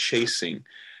literally chasing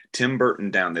Tim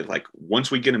Burton down. They're like,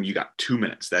 once we get him, you got 2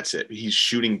 minutes. That's it. He's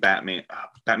shooting Batman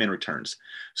Returns.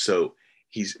 So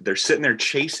they're sitting there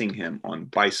chasing him on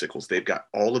bicycles. They've got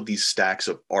all of these stacks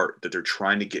of art that they're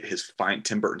trying to get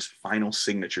Tim Burton's final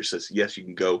signature. Says, yes, you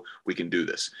can go, we can do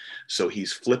this. So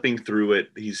he's flipping through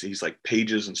it. He's like,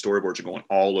 pages and storyboards are going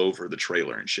all over the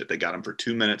trailer and shit. They got him for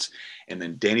 2 minutes. And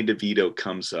then Danny DeVito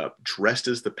comes up dressed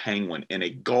as the Penguin in a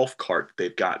golf cart.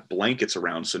 They've got blankets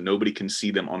around so nobody can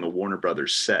see them on the Warner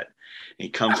Brothers set. And he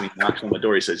comes and he knocks on the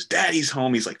door. He says, Daddy's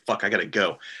home. He's like, fuck, I got to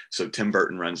go. So Tim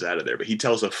Burton runs out of there. But he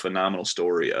tells a phenomenal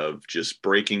story of just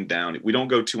breaking down. We don't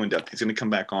go too in depth. He's going to come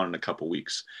back on in a couple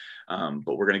weeks.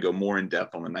 But we're going to go more in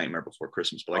depth on The Nightmare Before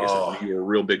Christmas. But like I said, you're a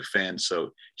real big fan. So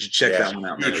you should check that one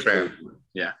out. Huge fan.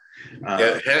 Yeah.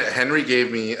 Henry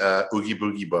gave me Oogie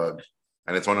Boogie Bug,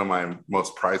 and it's one of my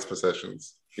most prized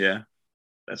possessions. Yeah.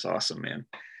 That's awesome, man.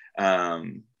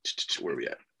 Where are we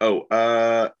at?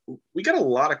 We got a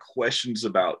lot of questions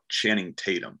about Channing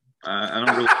Tatum.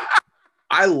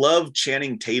 I love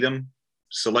Channing Tatum.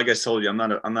 So like I told you, I'm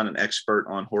not an expert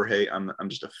on Jorge. I'm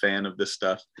just a fan of this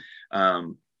stuff. A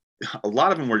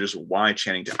lot of them were just why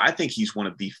Channing Tatum. I think he's one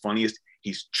of the funniest.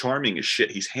 He's charming as shit.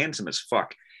 He's handsome as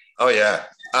fuck. Oh yeah.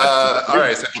 All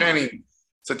right. So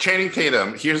Channing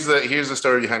Tatum. Here's the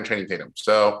story behind Channing Tatum.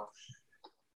 So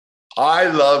I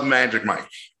love Magic Mike.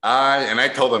 I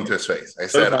told him to his face. I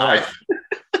said,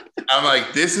 I'm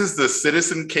like, this is the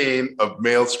Citizen Kane of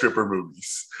male stripper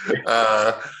movies.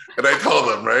 And I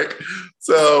told him, right?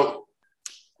 So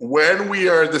when we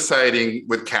are deciding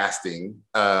with casting,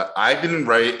 I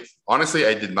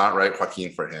did not write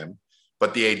Joaquin for him.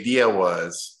 But the idea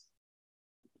was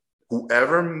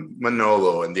whoever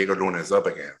Manolo and Diego Luna is up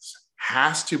against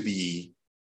has to be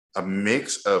a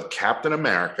mix of Captain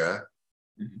America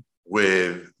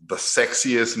with the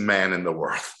sexiest man in the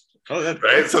world. Oh, that's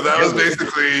right. So that was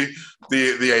basically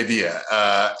the idea.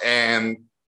 And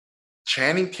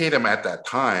Channing Tatum at that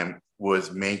time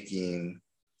was making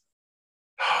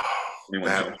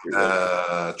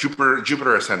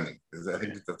Jupiter Ascending. I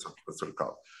think that's what it's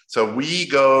called. So we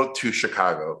go to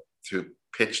Chicago to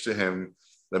pitch to him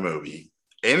the movie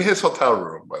in his hotel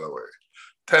room, by the way,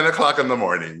 10 o'clock in the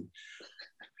morning.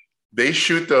 They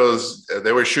shoot those.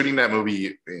 They were shooting that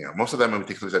movie. Most of that movie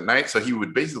takes place at night, so he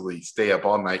would basically stay up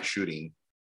all night shooting.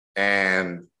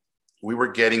 And we were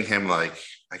getting him like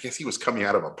I guess he was coming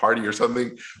out of a party or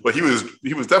something, but he was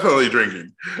definitely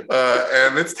drinking.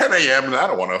 And it's 10 a.m. and I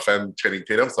don't want to offend Channing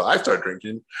Tatum, so I start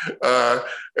drinking. And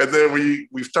then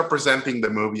we start presenting the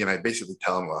movie, and I basically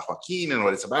tell him about Joaquin and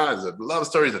what it's about. It's a love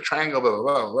story, it's a triangle, blah,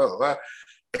 blah, blah, blah, blah.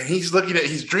 And he's looking at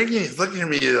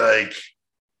me like,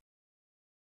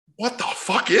 what the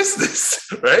fuck is this?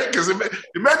 Right? Because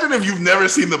imagine if you've never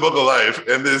seen The Book of Life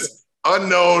and this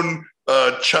unknown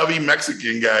chubby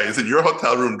Mexican guy is in your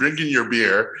hotel room drinking your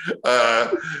beer,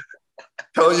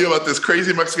 telling you about this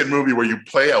crazy Mexican movie where you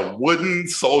play a wooden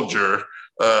soldier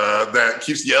that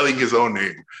keeps yelling his own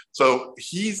name. So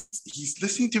he's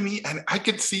listening to me, and I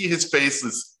could see his face,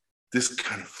 this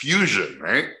confusion,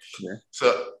 right? Yeah.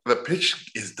 So the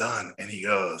pitch is done, and he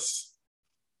goes,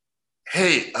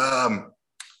 "Hey,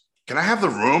 can I have the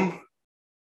room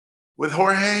with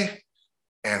Jorge?"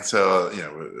 And so,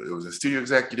 it was a studio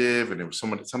executive, and it was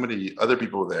somebody, other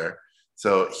people there.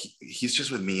 So he's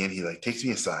just with me, and he like takes me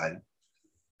aside,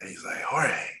 and he's like,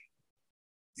 "Jorge,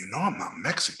 you know I'm not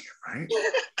Mexican, right?"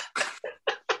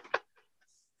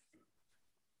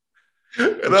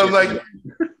 And I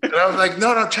was like,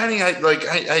 no, Channing,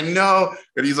 I know.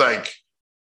 And he's like,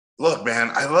 "Look,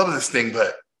 man, I love this thing,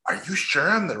 but are you sure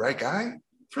I'm the right guy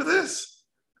for this?"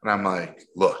 And I'm like,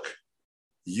 "Look,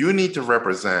 you need to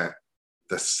represent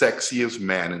the sexiest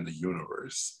man in the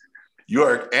universe.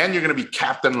 You're going to be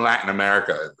Captain Latin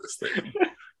America in this thing."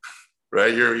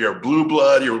 Right? You're blue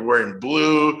blood, you're wearing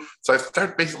blue. So I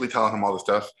start basically telling him all this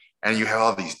stuff, and you have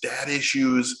all these dad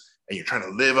issues, and you're trying to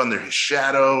live under his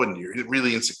shadow, and you're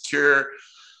really insecure.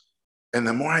 And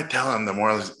the more I tell him, the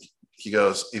more he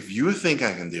goes, "If you think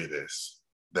I can do this,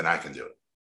 then I can do it."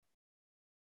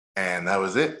 And that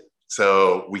was it.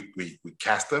 So we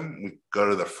cast him. We go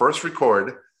to the first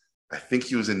record. I think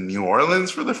he was in New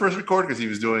Orleans for the first record because he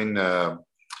was doing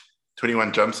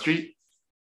 21 Jump Street.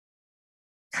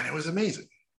 And it was amazing.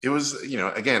 It was,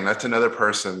 again, that's another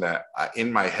person that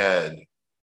in my head,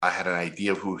 I had an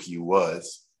idea of who he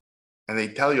was. And they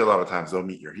tell you a lot of times, don't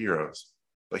meet your heroes.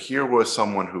 But here was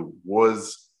someone who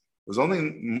was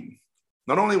only,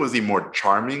 not only was he more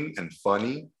charming and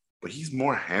funny, but he's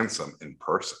more handsome in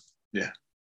person. Yeah.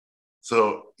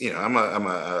 So, I'm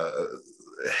a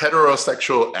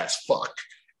heterosexual as fuck.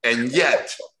 And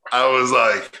yet I was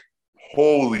like,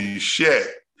 holy shit.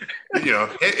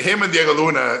 Him and Diego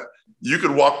Luna, you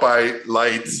could walk by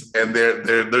lights and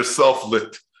they're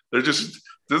self-lit. They're just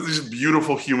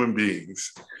beautiful human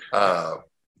beings. But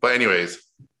anyways,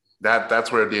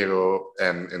 that's where Diego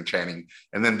and Channing,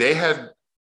 and then they had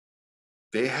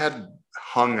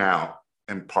hung out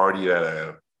and partied at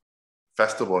a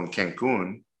festival in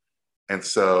Cancun. And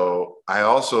so I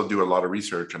also do a lot of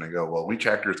research, and I go, well, which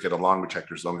actors get along, which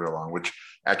actors don't get along, which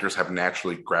actors have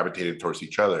naturally gravitated towards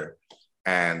each other.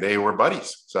 And they were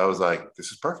buddies. So I was like,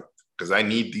 this is perfect, because I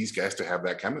need these guys to have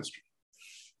that chemistry.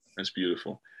 That's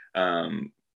beautiful.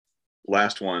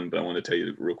 Last one, but I want to tell you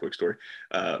a real quick story.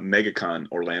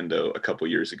 MegaCon Orlando a couple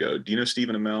years ago. Do you know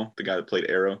Stephen Amell, the guy that played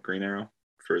Green Arrow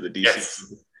for the DC?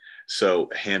 Yes. So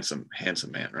handsome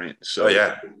man, right? So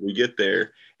yeah, we get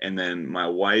there, and then my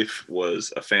wife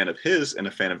was a fan of his and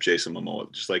a fan of Jason Momoa,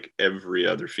 just like every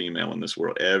other female in this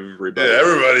world. Everybody. Yeah,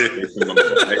 everybody. Jason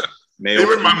Momoa, right?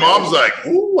 Even my mom's like,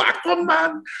 "Ooh,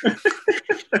 Aquaman."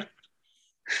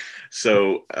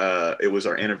 So it was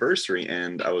our anniversary,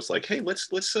 and I was like, "Hey, let's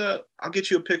I'll get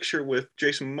you a picture with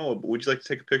Jason Momoa, but would you like to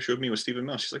take a picture of me with Stephen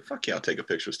Amell?" She's like, "Fuck yeah, I'll take a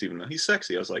picture with Stephen Amell. He's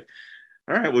sexy." I was like,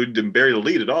 "All right, well, we didn't bury the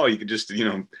lead at all. You could just,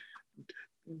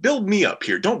 build me up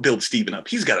here. Don't build Stephen up.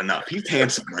 He's got enough. He's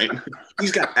handsome, right?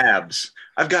 He's got abs.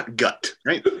 I've got gut,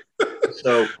 right?"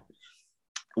 So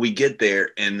we get there,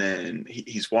 and then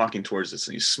he's walking towards us,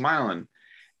 and he's smiling.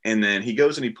 And then he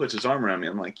goes and he puts his arm around me.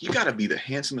 I'm like, "You got to be the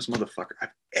handsomest motherfucker I've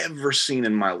ever seen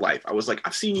in my life." I was like,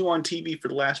 "I've seen you on TV for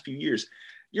the last few years.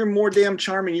 You're more damn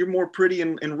charming. You're more pretty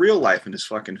in real life." And his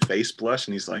fucking face blushed.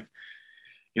 And he's like,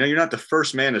 "You're not the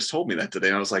first man that's told me that today."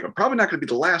 And I was like, "I'm probably not going to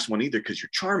be the last one either, because you're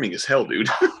charming as hell, dude."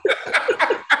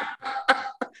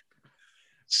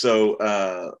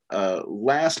 So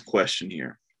last question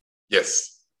here.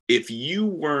 Yes. If you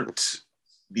weren't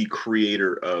the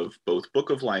creator of both Book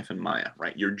of Life and Maya,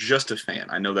 right? You're just a fan.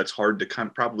 I know that's hard to kind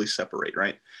of probably separate,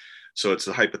 right? So it's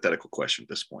a hypothetical question at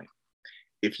this point.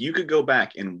 If you could go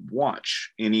back and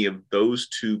watch any of those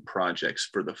two projects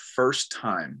for the first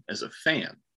time as a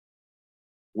fan,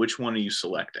 which one are you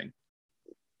selecting?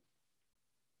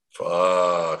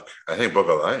 Fuck. I think Book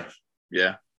of Life.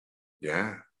 Yeah.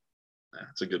 Yeah.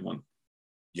 That's a good one.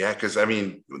 Yeah, because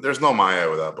there's no Maya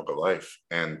without Book of Life.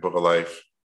 And Book of Life,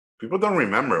 people don't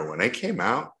remember when it came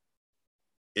out.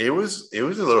 it was a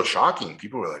little shocking.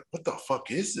 People were like, "What the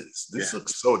fuck is this? This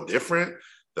looks so different.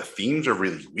 The themes are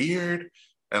really weird."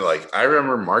 And like, I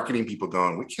remember marketing people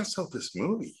going, "We can't sell this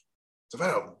movie. It's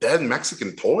about dead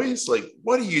Mexican toys. Like,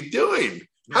 what are you doing?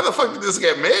 How the fuck did this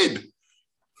get made?"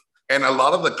 And a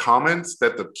lot of the comments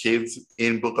that the kids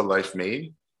in Book of Life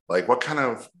made, like, "What kind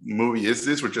of movie is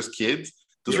this? We're just kids."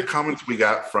 Those are comments we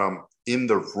got from in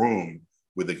the room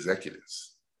with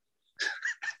executives,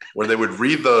 where they would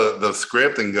read the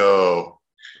script and go,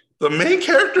 "The main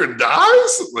character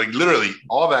dies?" Like, literally,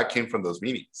 all that came from those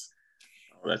meetings.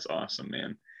 Oh, that's awesome,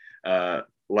 man.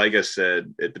 Like I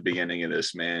said at the beginning of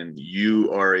this, man,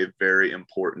 you are a very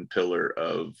important pillar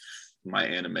of my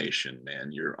animation,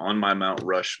 man. You're on my Mount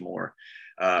Rushmore.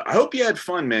 I hope you had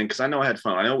fun, man, because I know I had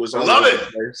fun. I know it was all Love over it.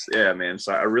 the place. Yeah, man.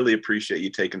 So I really appreciate you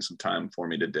taking some time for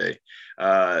me today.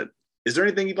 Is there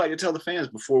anything you'd like to tell the fans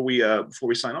before we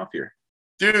sign off here?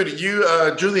 Dude,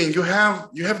 Julian, you have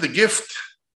the gift.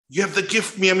 You have the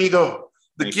gift, mi amigo.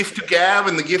 The gift to gab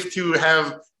and the gift to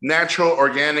have natural,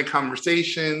 organic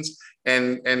conversations,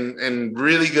 and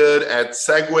really good at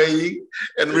segueing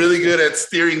and really good at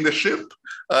steering the ship.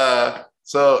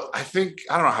 So I think,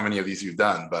 I don't know how many of these you've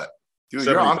done, but dude,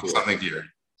 you're onto something here.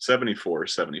 74,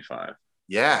 75.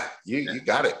 Yeah, you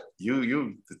got it.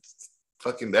 You it's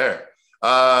fucking there.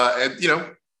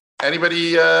 And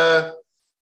anybody, I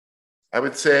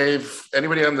would say, if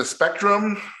anybody on the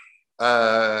spectrum,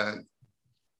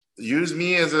 use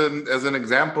me as an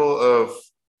example of,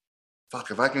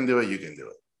 fuck, if I can do it, you can do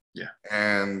it. Yeah.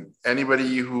 And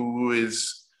anybody who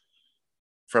is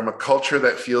from a culture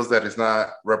that feels that it's not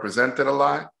represented a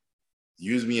lot,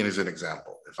 use me as an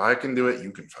example. If I can do it,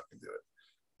 you can fucking do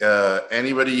it.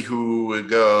 Anybody who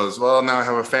goes, well, now I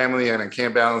have a family and I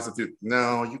can't balance the two.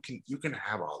 No, you can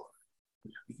have all of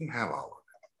it. You can have all of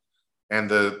it. And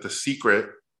the secret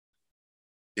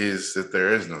is that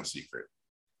there is no secret.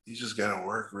 You just gotta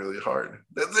work really hard.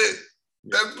 That's it.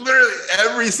 That's literally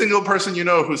every single person you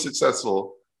know who's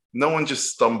successful. No one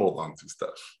just stumbled onto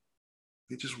stuff.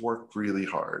 They just worked really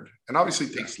hard. And obviously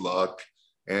it takes luck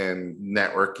and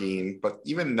networking, but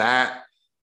even that,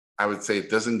 I would say, it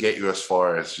doesn't get you as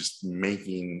far as just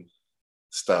making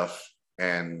stuff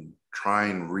and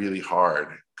trying really hard,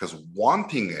 because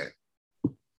wanting it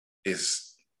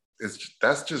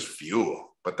that's just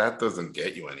fuel, but that doesn't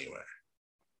get you anywhere.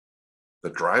 The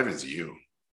drive is you.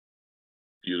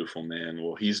 Beautiful, man.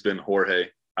 Well, he's been Jorge.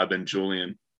 I've been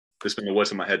Julian. This has been the What's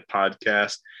in My Head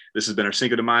podcast. This has been our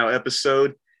Cinco de Mayo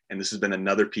episode, and this has been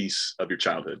another piece of your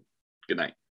childhood. Good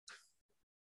night.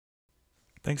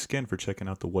 Thanks again for checking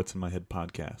out the What's in My Head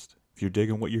podcast. If you're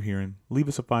digging what you're hearing, leave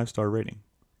us a 5-star rating.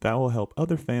 That will help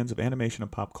other fans of animation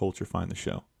and pop culture find the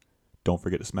show. Don't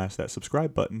forget to smash that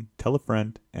subscribe button, tell a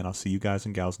friend, and I'll see you guys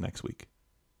and gals next week.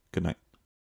 Good night.